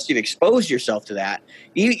 That's right. So unless you've exposed yourself to that,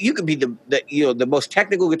 you could be the most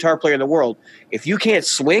technical guitar player in the world. If you can't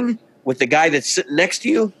swing with the guy that's sitting next to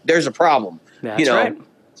you, there's a problem. That's right.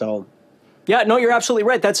 So, yeah, no, you're absolutely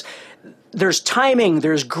right. There's timing,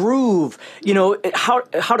 there's groove. How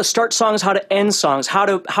to start songs, how to end songs, how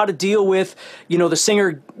to deal with the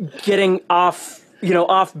singer getting off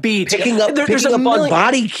beat, picking up on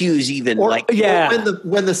body cues, even or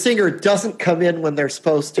when the singer doesn't come in when they're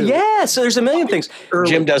supposed to. Yeah, so there's a million things.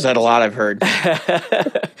 Jim does that a lot, I've heard.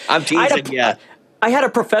 I'm teasing. I had a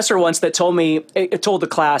professor once that told the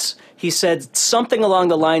class. He said something along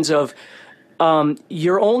the lines of,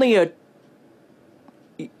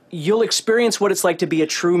 you'll experience what it's like to be a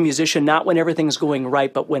true musician, not when everything's going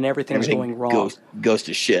right, but when everything's going wrong. Goes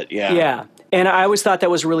to shit, yeah. Yeah. And I always thought that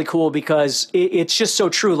was really cool because it's just so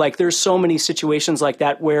true. Like, there's so many situations like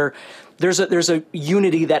that where there's a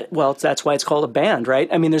unity that's why it's called a band, right?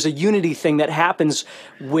 I mean, there's a unity thing that happens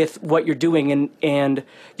with what you're doing. And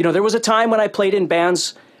there was a time when I played in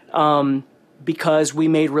bands because we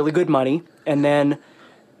made really good money. And then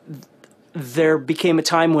there became a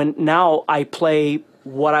time when now I play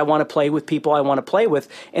what I want to play with people I want to play with.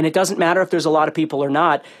 And it doesn't matter if there's a lot of people or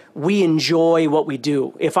not. We enjoy what we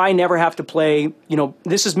do. If I never have to play,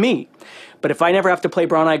 this is me. But if I never have to play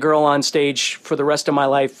Brown Eyed Girl on stage for the rest of my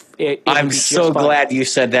life, I'm so glad you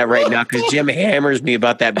said that right now, because Jim hammers me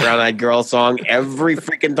about that Brown Eyed Girl song every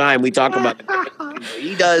freaking time we talk about what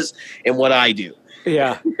he does and what I do.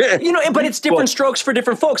 Yeah. But it's different strokes for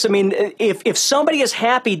different folks. I mean, if somebody is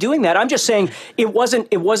happy doing that, I'm just saying it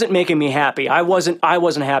wasn't making me happy. I wasn't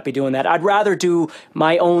happy doing that. I'd rather do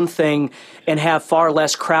my own thing and have far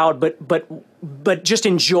less crowd, but just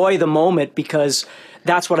enjoy the moment because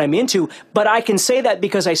that's what I'm into. But I can say that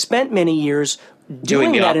because I spent many years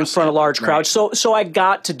doing that in front of large crowds. Right. So I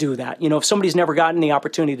got to do that. If somebody's never gotten the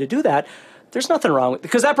opportunity to do that, there's nothing wrong with it,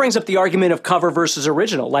 because that brings up the argument of cover versus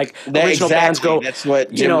original. Like, original bands go. That's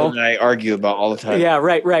what Jim and I argue about all the time. Yeah,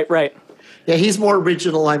 right. Yeah, he's more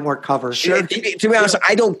original, I'm more cover. Sure. To be honest,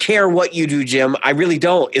 I don't care what you do, Jim. I really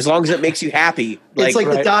don't, as long as it makes you happy. It's like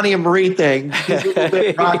the Donnie and Marie thing. He's a little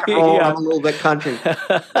bit rock and roll, I'm a little bit country.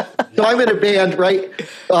 So I'm in a band, right?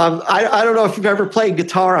 I don't know if you've ever played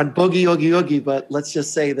guitar on Boogie Oogie Oogie, but let's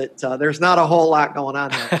just say that there's not a whole lot going on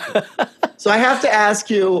there. So I have to ask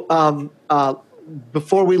you,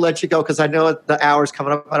 before we let you go, because I know the hour's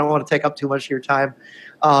coming up, I don't want to take up too much of your time.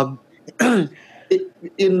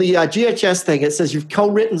 In the GHS thing, it says you've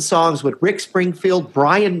co-written songs with Rick Springfield,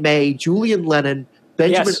 Brian May, Julian Lennon,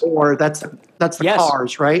 Benjamin Orr. That's the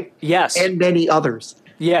Cars, right? Yes. And many others.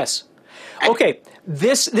 Yes. Okay.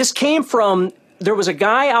 This came from, there was a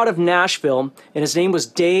guy out of Nashville, and his name was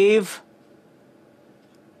Dave,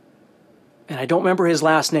 and I don't remember his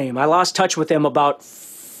last name. I lost touch with him about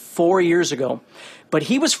 4 years ago. But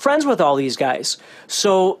he was friends with all these guys.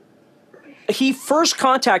 So he first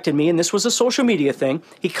contacted me, and this was a social media thing.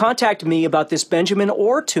 He contacted me about this Benjamin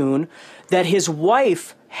Orr tune that his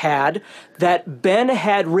wife had, that Ben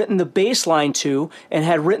had written the bass line to and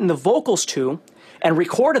had written the vocals to and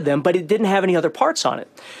recorded them, but it didn't have any other parts on it.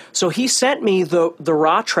 So he sent me the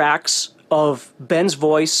raw tracks of Ben's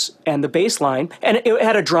voice and the bass line, and it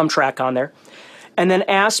had a drum track on there. And then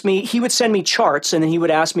asked me, he would send me charts, and then he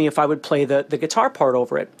would ask me if I would play the guitar part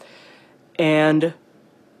over it. And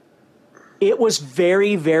it was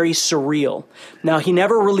very, very surreal. Now, he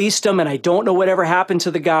never released them, and I don't know whatever happened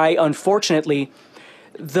to the guy, unfortunately.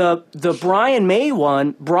 The Brian May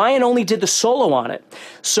one, Brian only did the solo on it.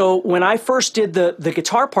 So when I first did the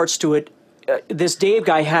guitar parts to it, this Dave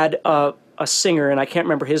guy had a singer, and I can't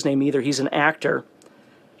remember his name either. He's an actor.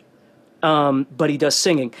 But he does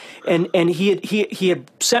singing, and he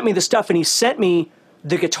had sent me the stuff, and he sent me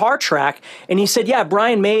the guitar track, and he said, "Yeah,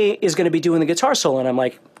 Brian May is going to be doing the guitar solo," and I'm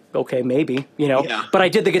like, "Okay, maybe, you know." Yeah. But I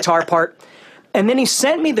did the guitar part, and then he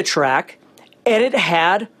sent me the track, and it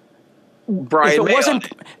had Brian May.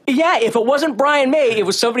 If it wasn't Brian May, it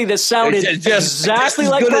was somebody that sounded exactly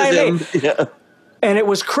like Brian May. Yeah. And it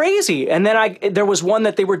was crazy. And then there was one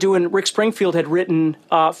that they were doing, Rick Springfield had written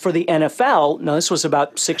for the NFL. Now, this was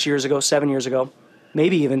about 7 years ago,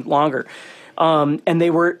 maybe even longer. And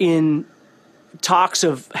they were in talks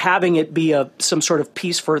of having it be some sort of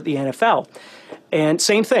piece for the NFL. And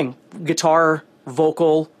same thing, guitar,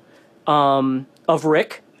 vocal of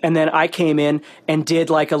Rick. And then I came in and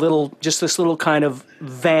did like this little kind of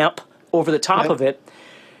vamp over the top of it.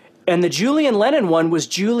 And the Julian Lennon one was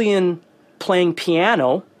Julian playing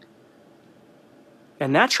piano,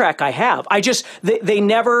 and that track I have. They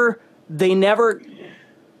never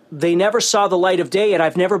saw the light of day, and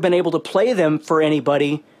I've never been able to play them for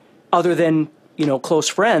anybody other than, close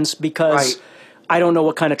friends, because I don't know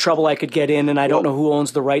what kind of trouble I could get in, and I don't know who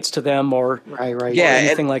owns the rights to them or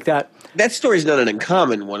anything like that. That story's not an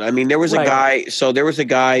uncommon one. I mean, there was a guy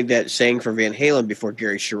that sang for Van Halen before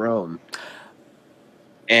Gary Cherone.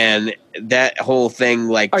 And that whole thing,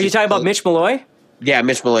 like... Are you talking about Mitch Malloy? Yeah,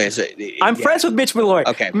 Mitch Malloy is... I'm friends with Mitch Malloy.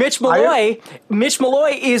 Okay. Mitch Malloy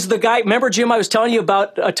is the guy... Remember, Jim, I was telling you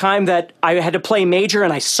about a time that I had to play major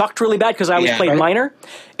and I sucked really bad because I always played minor?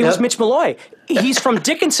 It was Mitch Malloy. He's from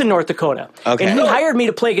Dickinson, North Dakota. Okay. And he hired me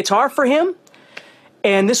to play guitar for him.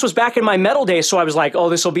 And this was back in my metal days, so I was like, oh,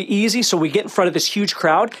 this will be easy. So we get in front of this huge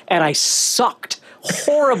crowd, and I sucked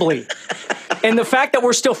horribly. And the fact that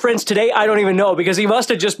we're still friends today, I don't even know, because he must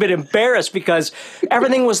have just been embarrassed because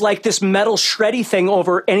everything was like this metal shreddy thing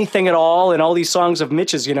over anything at all, and all these songs of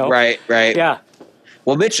Mitch's, Right. Yeah.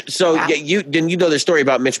 Well, Mitch, so you know the story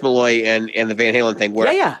about Mitch Malloy and the Van Halen thing,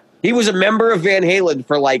 where he was a member of Van Halen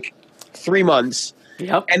for like 3 months.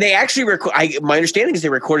 Yep. And they actually my understanding is they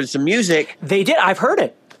recorded some music. They did. I've heard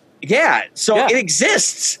it. Yeah, so it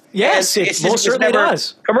exists. Yes, it most certainly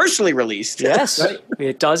does. Commercially released. Yes,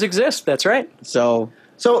 it does exist. That's right. So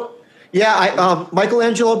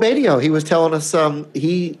Michelangelo Badio, he was telling us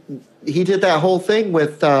he did that whole thing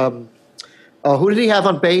with who did he have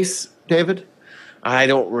on bass, David? I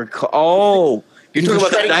don't recall. Oh, you're talking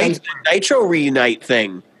about the Nitro Reunite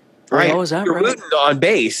thing, right? Oh, is that right? Wooten on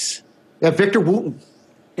bass. Yeah, Victor Wooten.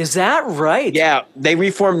 Is that right? Yeah, they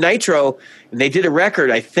reformed Nitro, and they did a record,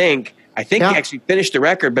 I think. They actually finished the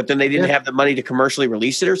record, but then they didn't have the money to commercially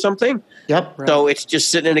release it or something. Yep. Right. So it's just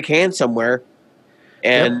sitting in a can somewhere.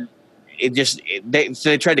 And they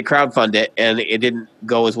tried to crowdfund it, and it didn't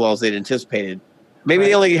go as well as they'd anticipated. Maybe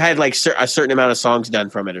they only had like a certain amount of songs done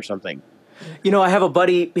from it or something. I have a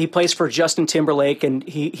buddy, he plays for Justin Timberlake, and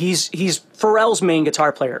he's Pharrell's main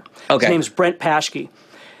guitar player. Okay. His name's Brent Paschke.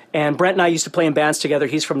 And Brent and I used to play in bands together.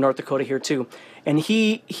 He's from North Dakota here too. And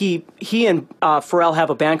he and Pharrell have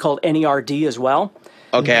a band called NERD as well.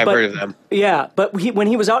 Okay, I've heard of them. Yeah, but when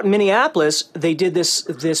he was out in Minneapolis, they did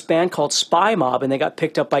this band called Spy Mob, and they got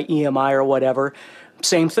picked up by EMI or whatever.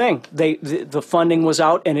 Same thing. The funding was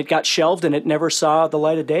out, and it got shelved, and it never saw the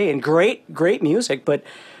light of day. And great music, but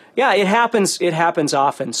yeah, it happens. It happens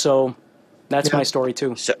often. So that's my story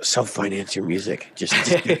too. Self-finance your music. Just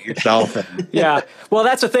do it yourself. Yeah. Well,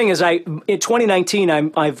 that's the thing is in 2019,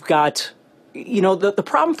 I've got the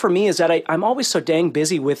problem for me is that I'm always so dang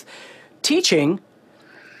busy with teaching,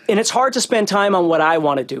 and it's hard to spend time on what I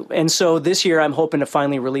want to do. And so this year I'm hoping to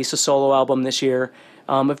finally release a solo album this year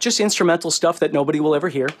of just instrumental stuff that nobody will ever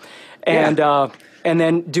hear. And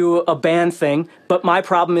then do a band thing. But my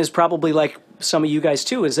problem is probably like some of you guys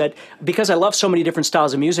too, is that because I love so many different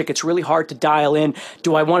styles of music, it's really hard to dial in.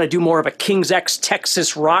 Do I want to do more of a King's X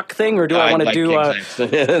Texas rock thing, or do I want to do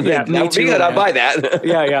yeah, me too. Good. I'll buy that.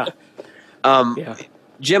 Yeah.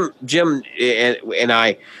 Jim and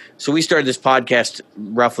I, so we started this podcast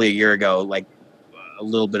roughly a year ago, like a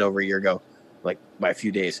little bit over a year ago, like by a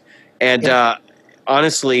few days. And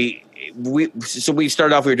honestly, we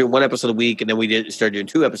started off, we were doing one episode a week, and then we started doing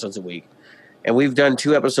 2 episodes a week. And we've done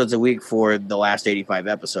 2 episodes a week for the last 85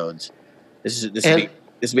 episodes. This will be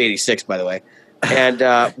 86, by the way.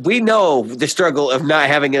 And we know the struggle of not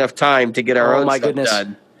having enough time to get our own stuff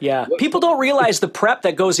done. Yeah. People don't realize the prep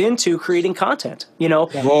that goes into creating content,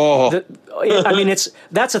 Whoa.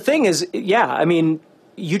 That's the thing is,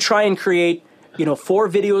 you try and create, 4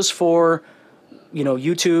 videos for,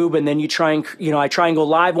 YouTube, and then you try and, I try and go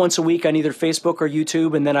live once a week on either Facebook or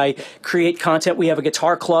YouTube, and then I create content. We have a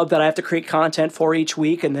guitar club that I have to create content for each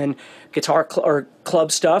week, and then guitar or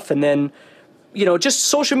club stuff, and then, just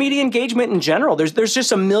social media engagement in general. There's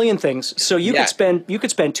just a million things. So you could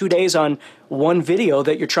spend 2 days on one video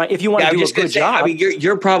that you're trying, if you want to do a good job. I mean,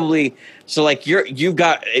 you're probably, so like you've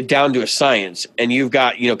got it down to a science, and you've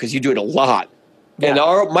got, because you do it a lot. Yeah.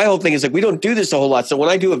 And my whole thing is like, we don't do this a whole lot. So when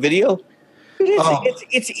I do a video,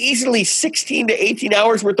 it's easily 16 to 18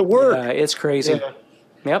 hours worth of work. Yeah, it's crazy. Yeah.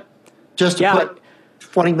 Yep. Just to put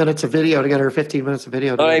 20 minutes of video together, or 15 minutes of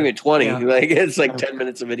video together. Not even 20. Yeah. Like it's like 10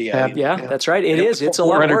 minutes of video. Yeah, that's right. It is. It's a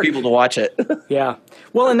lot of work. 400 people to watch it. Yeah.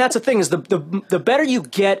 Well, and that's the thing is the better you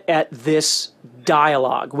get at this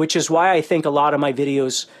dialogue, which is why I think a lot of my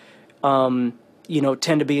videos,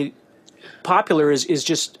 tend to be popular. Is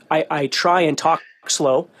just I try and talk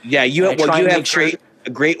slow. Yeah, you have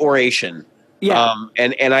great oration. Yeah.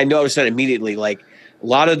 And I noticed that immediately. Like a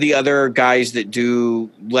lot of the other guys that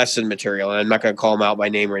do lesson material, and I'm not going to call them out by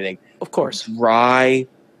name or anything. Of course. Dry.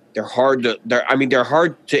 They're hard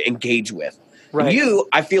to engage with. Right.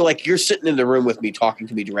 I feel like you're sitting in the room with me, talking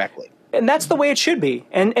to me directly. And that's the way it should be.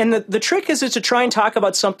 And the trick is to try and talk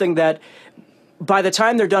about something that by the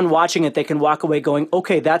time they're done watching it, they can walk away going,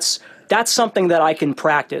 okay, that's something that I can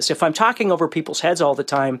practice. If I'm talking over people's heads all the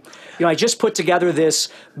time, I just put together this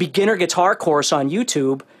beginner guitar course on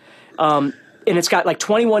YouTube, and it's got like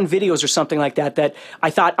 21 videos or something like that I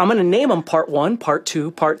thought I'm going to name them part 1, part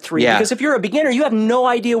 2, part 3. Yeah. Because if you're a beginner, you have no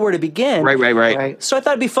idea where to begin. Right. So I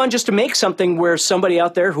thought it'd be fun just to make something where somebody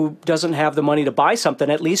out there who doesn't have the money to buy something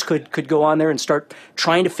at least could go on there and start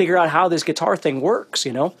trying to figure out how this guitar thing works,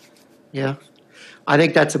 Yeah. I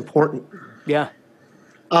think that's important. Yeah.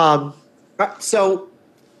 So,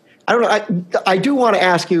 I don't know. I do want to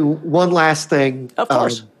ask you one last thing. Of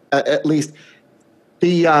course. At least,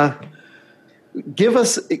 give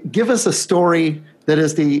us a story that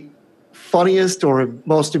is the funniest or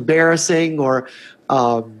most embarrassing or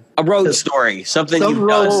a road story, something you've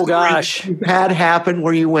done. Oh gosh, you've had happen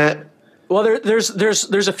where you went. Well, there's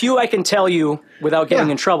a few I can tell you without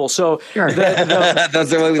getting in trouble. So sure. That's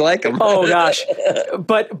the way we like them. Oh gosh,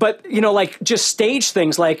 but like just stage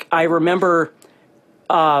things. Like I remember,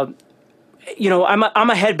 I'm a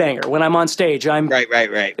headbanger when I'm on stage. I'm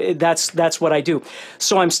right. That's what I do.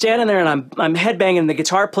 So I'm standing there and I'm headbanging. And the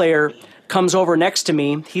guitar player comes over next to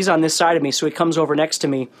me. He's on this side of me, so he comes over next to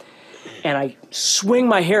me. And I swing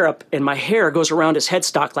my hair up, and my hair goes around his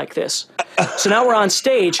headstock like this. So now we're on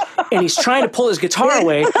stage, and he's trying to pull his guitar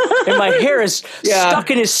away, and my hair is stuck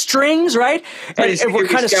in his strings, right? And we're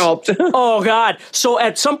kind of scalped. Oh God! So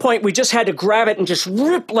at some point, we just had to grab it and just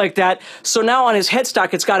rip like that. So now on his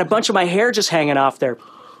headstock, it's got a bunch of my hair just hanging off there.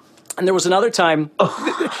 And there was another time,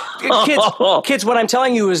 kids, what I'm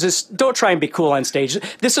telling you is this: don't try and be cool on stage.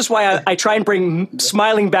 This is why I try and bring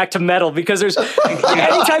smiling back to metal, because there's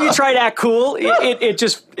anytime you try to act cool, it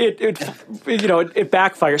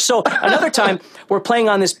backfires. So another time we're playing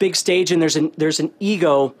on this big stage and there's an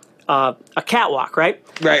ego, a catwalk, right?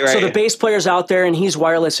 Right. So the bass player's out there and he's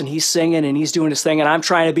wireless and he's singing and he's doing his thing and I'm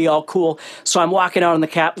trying to be all cool. So I'm walking out on the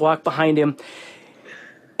catwalk behind him.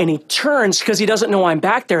 And he turns because he doesn't know I'm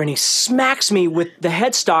back there, and he smacks me with the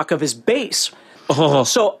headstock of his bass. Oh.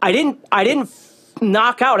 So I didn't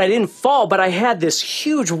knock out, I didn't fall, but I had this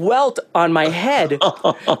huge welt on my head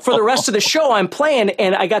for the rest of the show. I'm playing,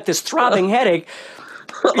 and I got this throbbing headache.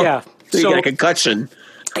 Yeah, so you got a concussion.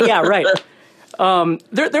 Yeah, right.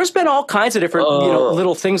 There's been all kinds of different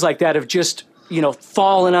little things like that of just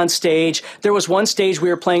falling on stage. There was one stage we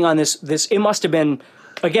were playing on this, it must have been,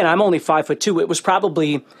 again, I'm only 5'2". It was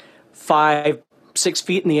probably 5-6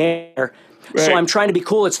 feet in the air. Right. So I'm trying to be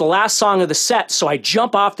cool. It's the last song of the set. So I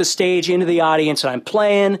jump off the stage into the audience and I'm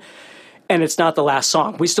playing, and it's not the last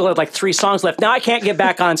song. We still have like 3 songs left. Now I can't get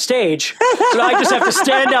back on stage. So I just have to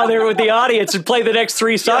stand down there with the audience and play the next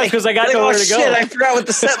 3 songs because I got nowhere to go. Shit, I forgot what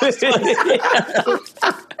the set was.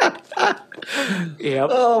 Yep.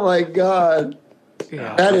 Oh my God.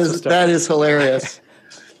 Yeah, that is hilarious.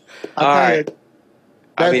 All right.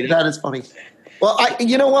 That is funny. Well,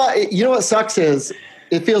 you know what sucks is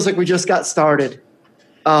it feels like we just got started.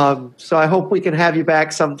 So I hope we can have you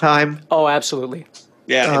back sometime. Oh, absolutely.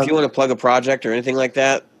 Yeah, if you want to plug a project or anything like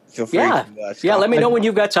that, feel free. Yeah, let me know when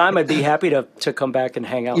you've got time. I'd be happy to come back and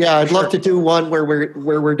hang out. Yeah, I'd love to do one where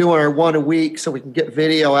we're doing our one a week, so we can get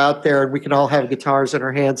video out there and we can all have guitars in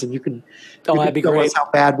our hands, and you can that'd be great. Us how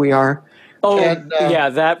bad we are. Oh, and, yeah,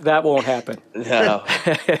 that won't happen. No,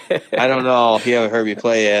 I don't know if you haven't heard me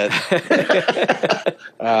play yet.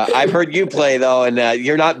 I've heard you play though, and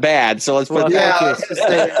you're not bad. So let's put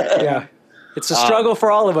that. Yeah, it's a struggle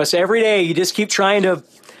for all of us every day. You just keep trying to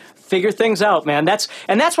figure things out, man. That's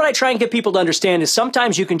what I try and get people to understand is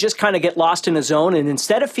sometimes you can just kind of get lost in a zone, and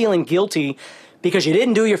instead of feeling guilty because you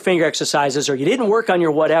didn't do your finger exercises or you didn't work on your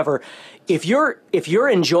whatever, if you're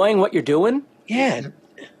enjoying what you're doing,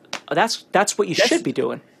 that's what you should be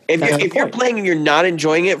doing. If you're playing and you're not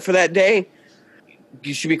enjoying it for that day,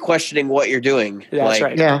 you should be questioning what you're doing. That's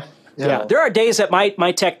right. Yeah. There are days that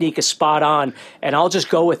my technique is spot on, and I'll just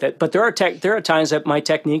go with it. But there are times that my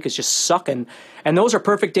technique is just sucking, and those are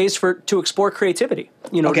perfect days to explore creativity.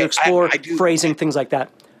 To explore phrasing, things like that.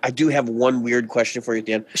 I do have one weird question for you,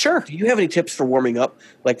 Dan. Sure. Do you have any tips for warming up,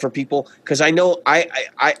 like for people? Because I know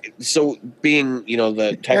so being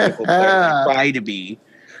the technical player I try to be.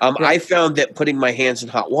 I found that putting my hands in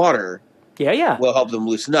hot water will help them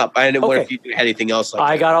loosen up. I didn't wonder if you had anything else like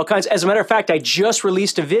that. I got all kinds. As a matter of fact, I just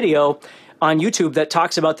released a video on YouTube that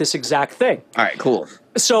talks about this exact thing. All right, cool.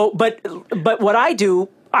 So, but what I do,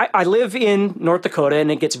 I live in North Dakota, and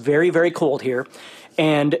it gets very, very cold here.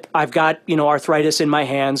 And I've got, arthritis in my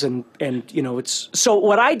hands and it's, so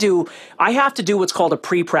what I do, I have to do what's called a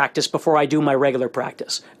pre-practice before I do my regular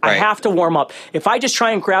practice. Right. I have to warm up. If I just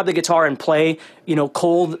try and grab the guitar and play,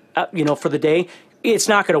 cold, for the day, it's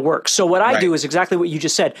not going to work. So what I do is exactly what you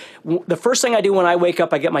just said. The first thing I do when I wake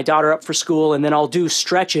up, I get my daughter up for school, and then I'll do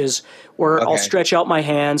stretches where I'll stretch out my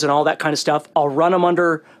hands and all that kind of stuff. I'll run them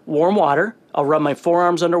under warm water. I'll run my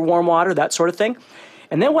forearms under warm water, that sort of thing.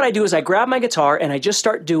 And then what I do is I grab my guitar and I just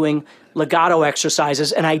start doing legato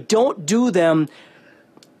exercises, and I don't do them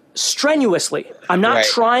strenuously. I'm not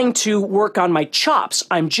trying to work on my chops.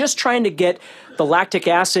 I'm just trying to get the lactic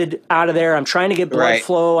acid out of there. I'm trying to get blood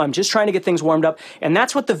flow. I'm just trying to get things warmed up. And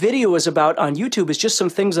that's what the video is about on YouTube, is just some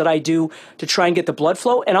things that I do to try and get the blood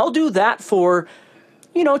flow. And I'll do that for,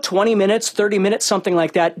 20 minutes, 30 minutes, something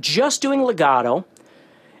like that, just doing legato.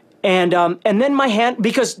 And then my hand,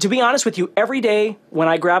 because to be honest with you, every day when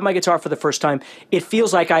I grab my guitar for the first time, it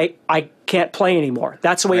feels like I can't play anymore.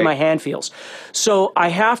 That's the way my hand feels. So I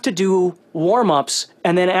have to do warm-ups,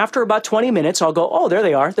 and then after about 20 minutes, I'll go, oh, there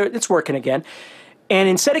they are. It's working again. And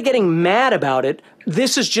instead of getting mad about it,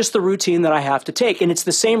 this is just the routine that I have to take. And it's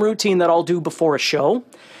the same routine that I'll do before a show.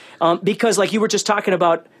 Because like you were just talking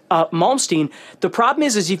about Malmsteen, the problem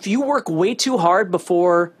is if you work way too hard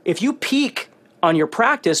if you peak on your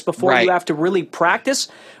practice before you have to really practice,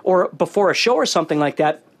 or before a show or something like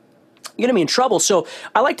that, you're going to be in trouble. So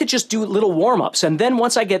I like to just do little warm-ups. And then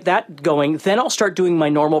once I get that going, then I'll start doing my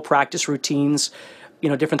normal practice routines,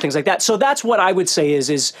 different things like that. So that's what I would say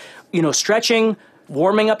is stretching,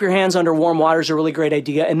 warming up your hands under warm water is a really great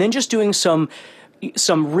idea. And then just doing some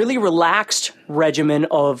really relaxed regimen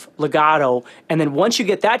of legato. And then once you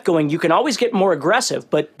get that going, you can always get more aggressive,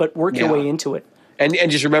 but work your way into it.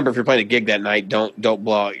 And just remember, if you're playing a gig that night, don't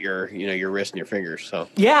blow out your wrist and your fingers. So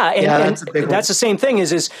that's a big one. That's the same thing.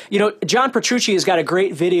 Is John Petrucci has got a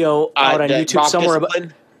great video out on YouTube somewhere about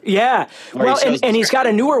and he's got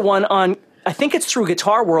a newer one on, I think it's through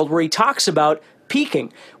Guitar World, where he talks about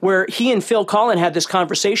peaking, where he and Phil Collin had this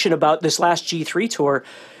conversation about this last G3 tour,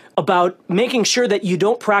 about making sure that you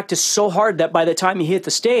don't practice so hard that by the time you hit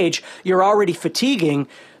the stage, you're already fatiguing,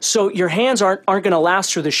 so your hands aren't going to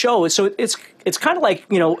last through the show. So it's kind of like,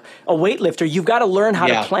 a weightlifter. You've got to learn how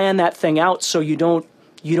to plan that thing out so you don't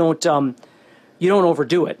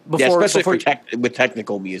overdo it. Especially with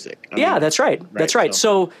technical music. That's right. That's right.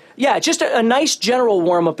 So just a nice general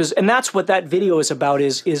warm up and that's what that video is about.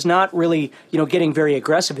 Is not really getting very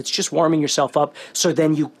aggressive. It's just warming yourself up so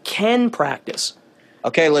then you can practice.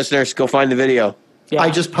 Okay, listeners, go find the video. Yeah. I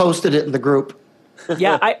just posted it in the group.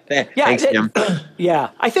 Yeah, Thanks, Jim. Yeah,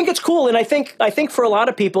 I think it's cool, and I think for a lot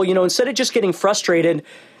of people, instead of just getting frustrated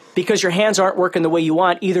because your hands aren't working the way you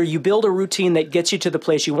want, either you build a routine that gets you to the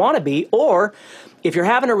place you want to be, or if you're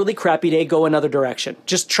having a really crappy day, go another direction.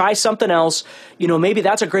 Just try something else. Maybe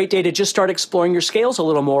that's a great day to just start exploring your scales a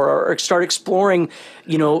little more, or start exploring,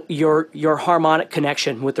 your harmonic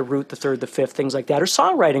connection with the root, the third, the fifth, things like that, or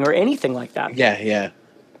songwriting, or anything like that. Yeah.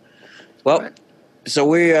 Well, so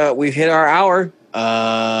we've hit our hour.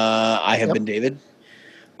 I have been David.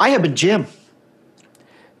 I have been Jim.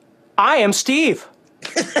 I am Steve.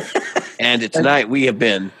 And tonight we have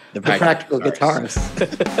been the Practical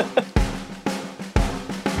Guitarist.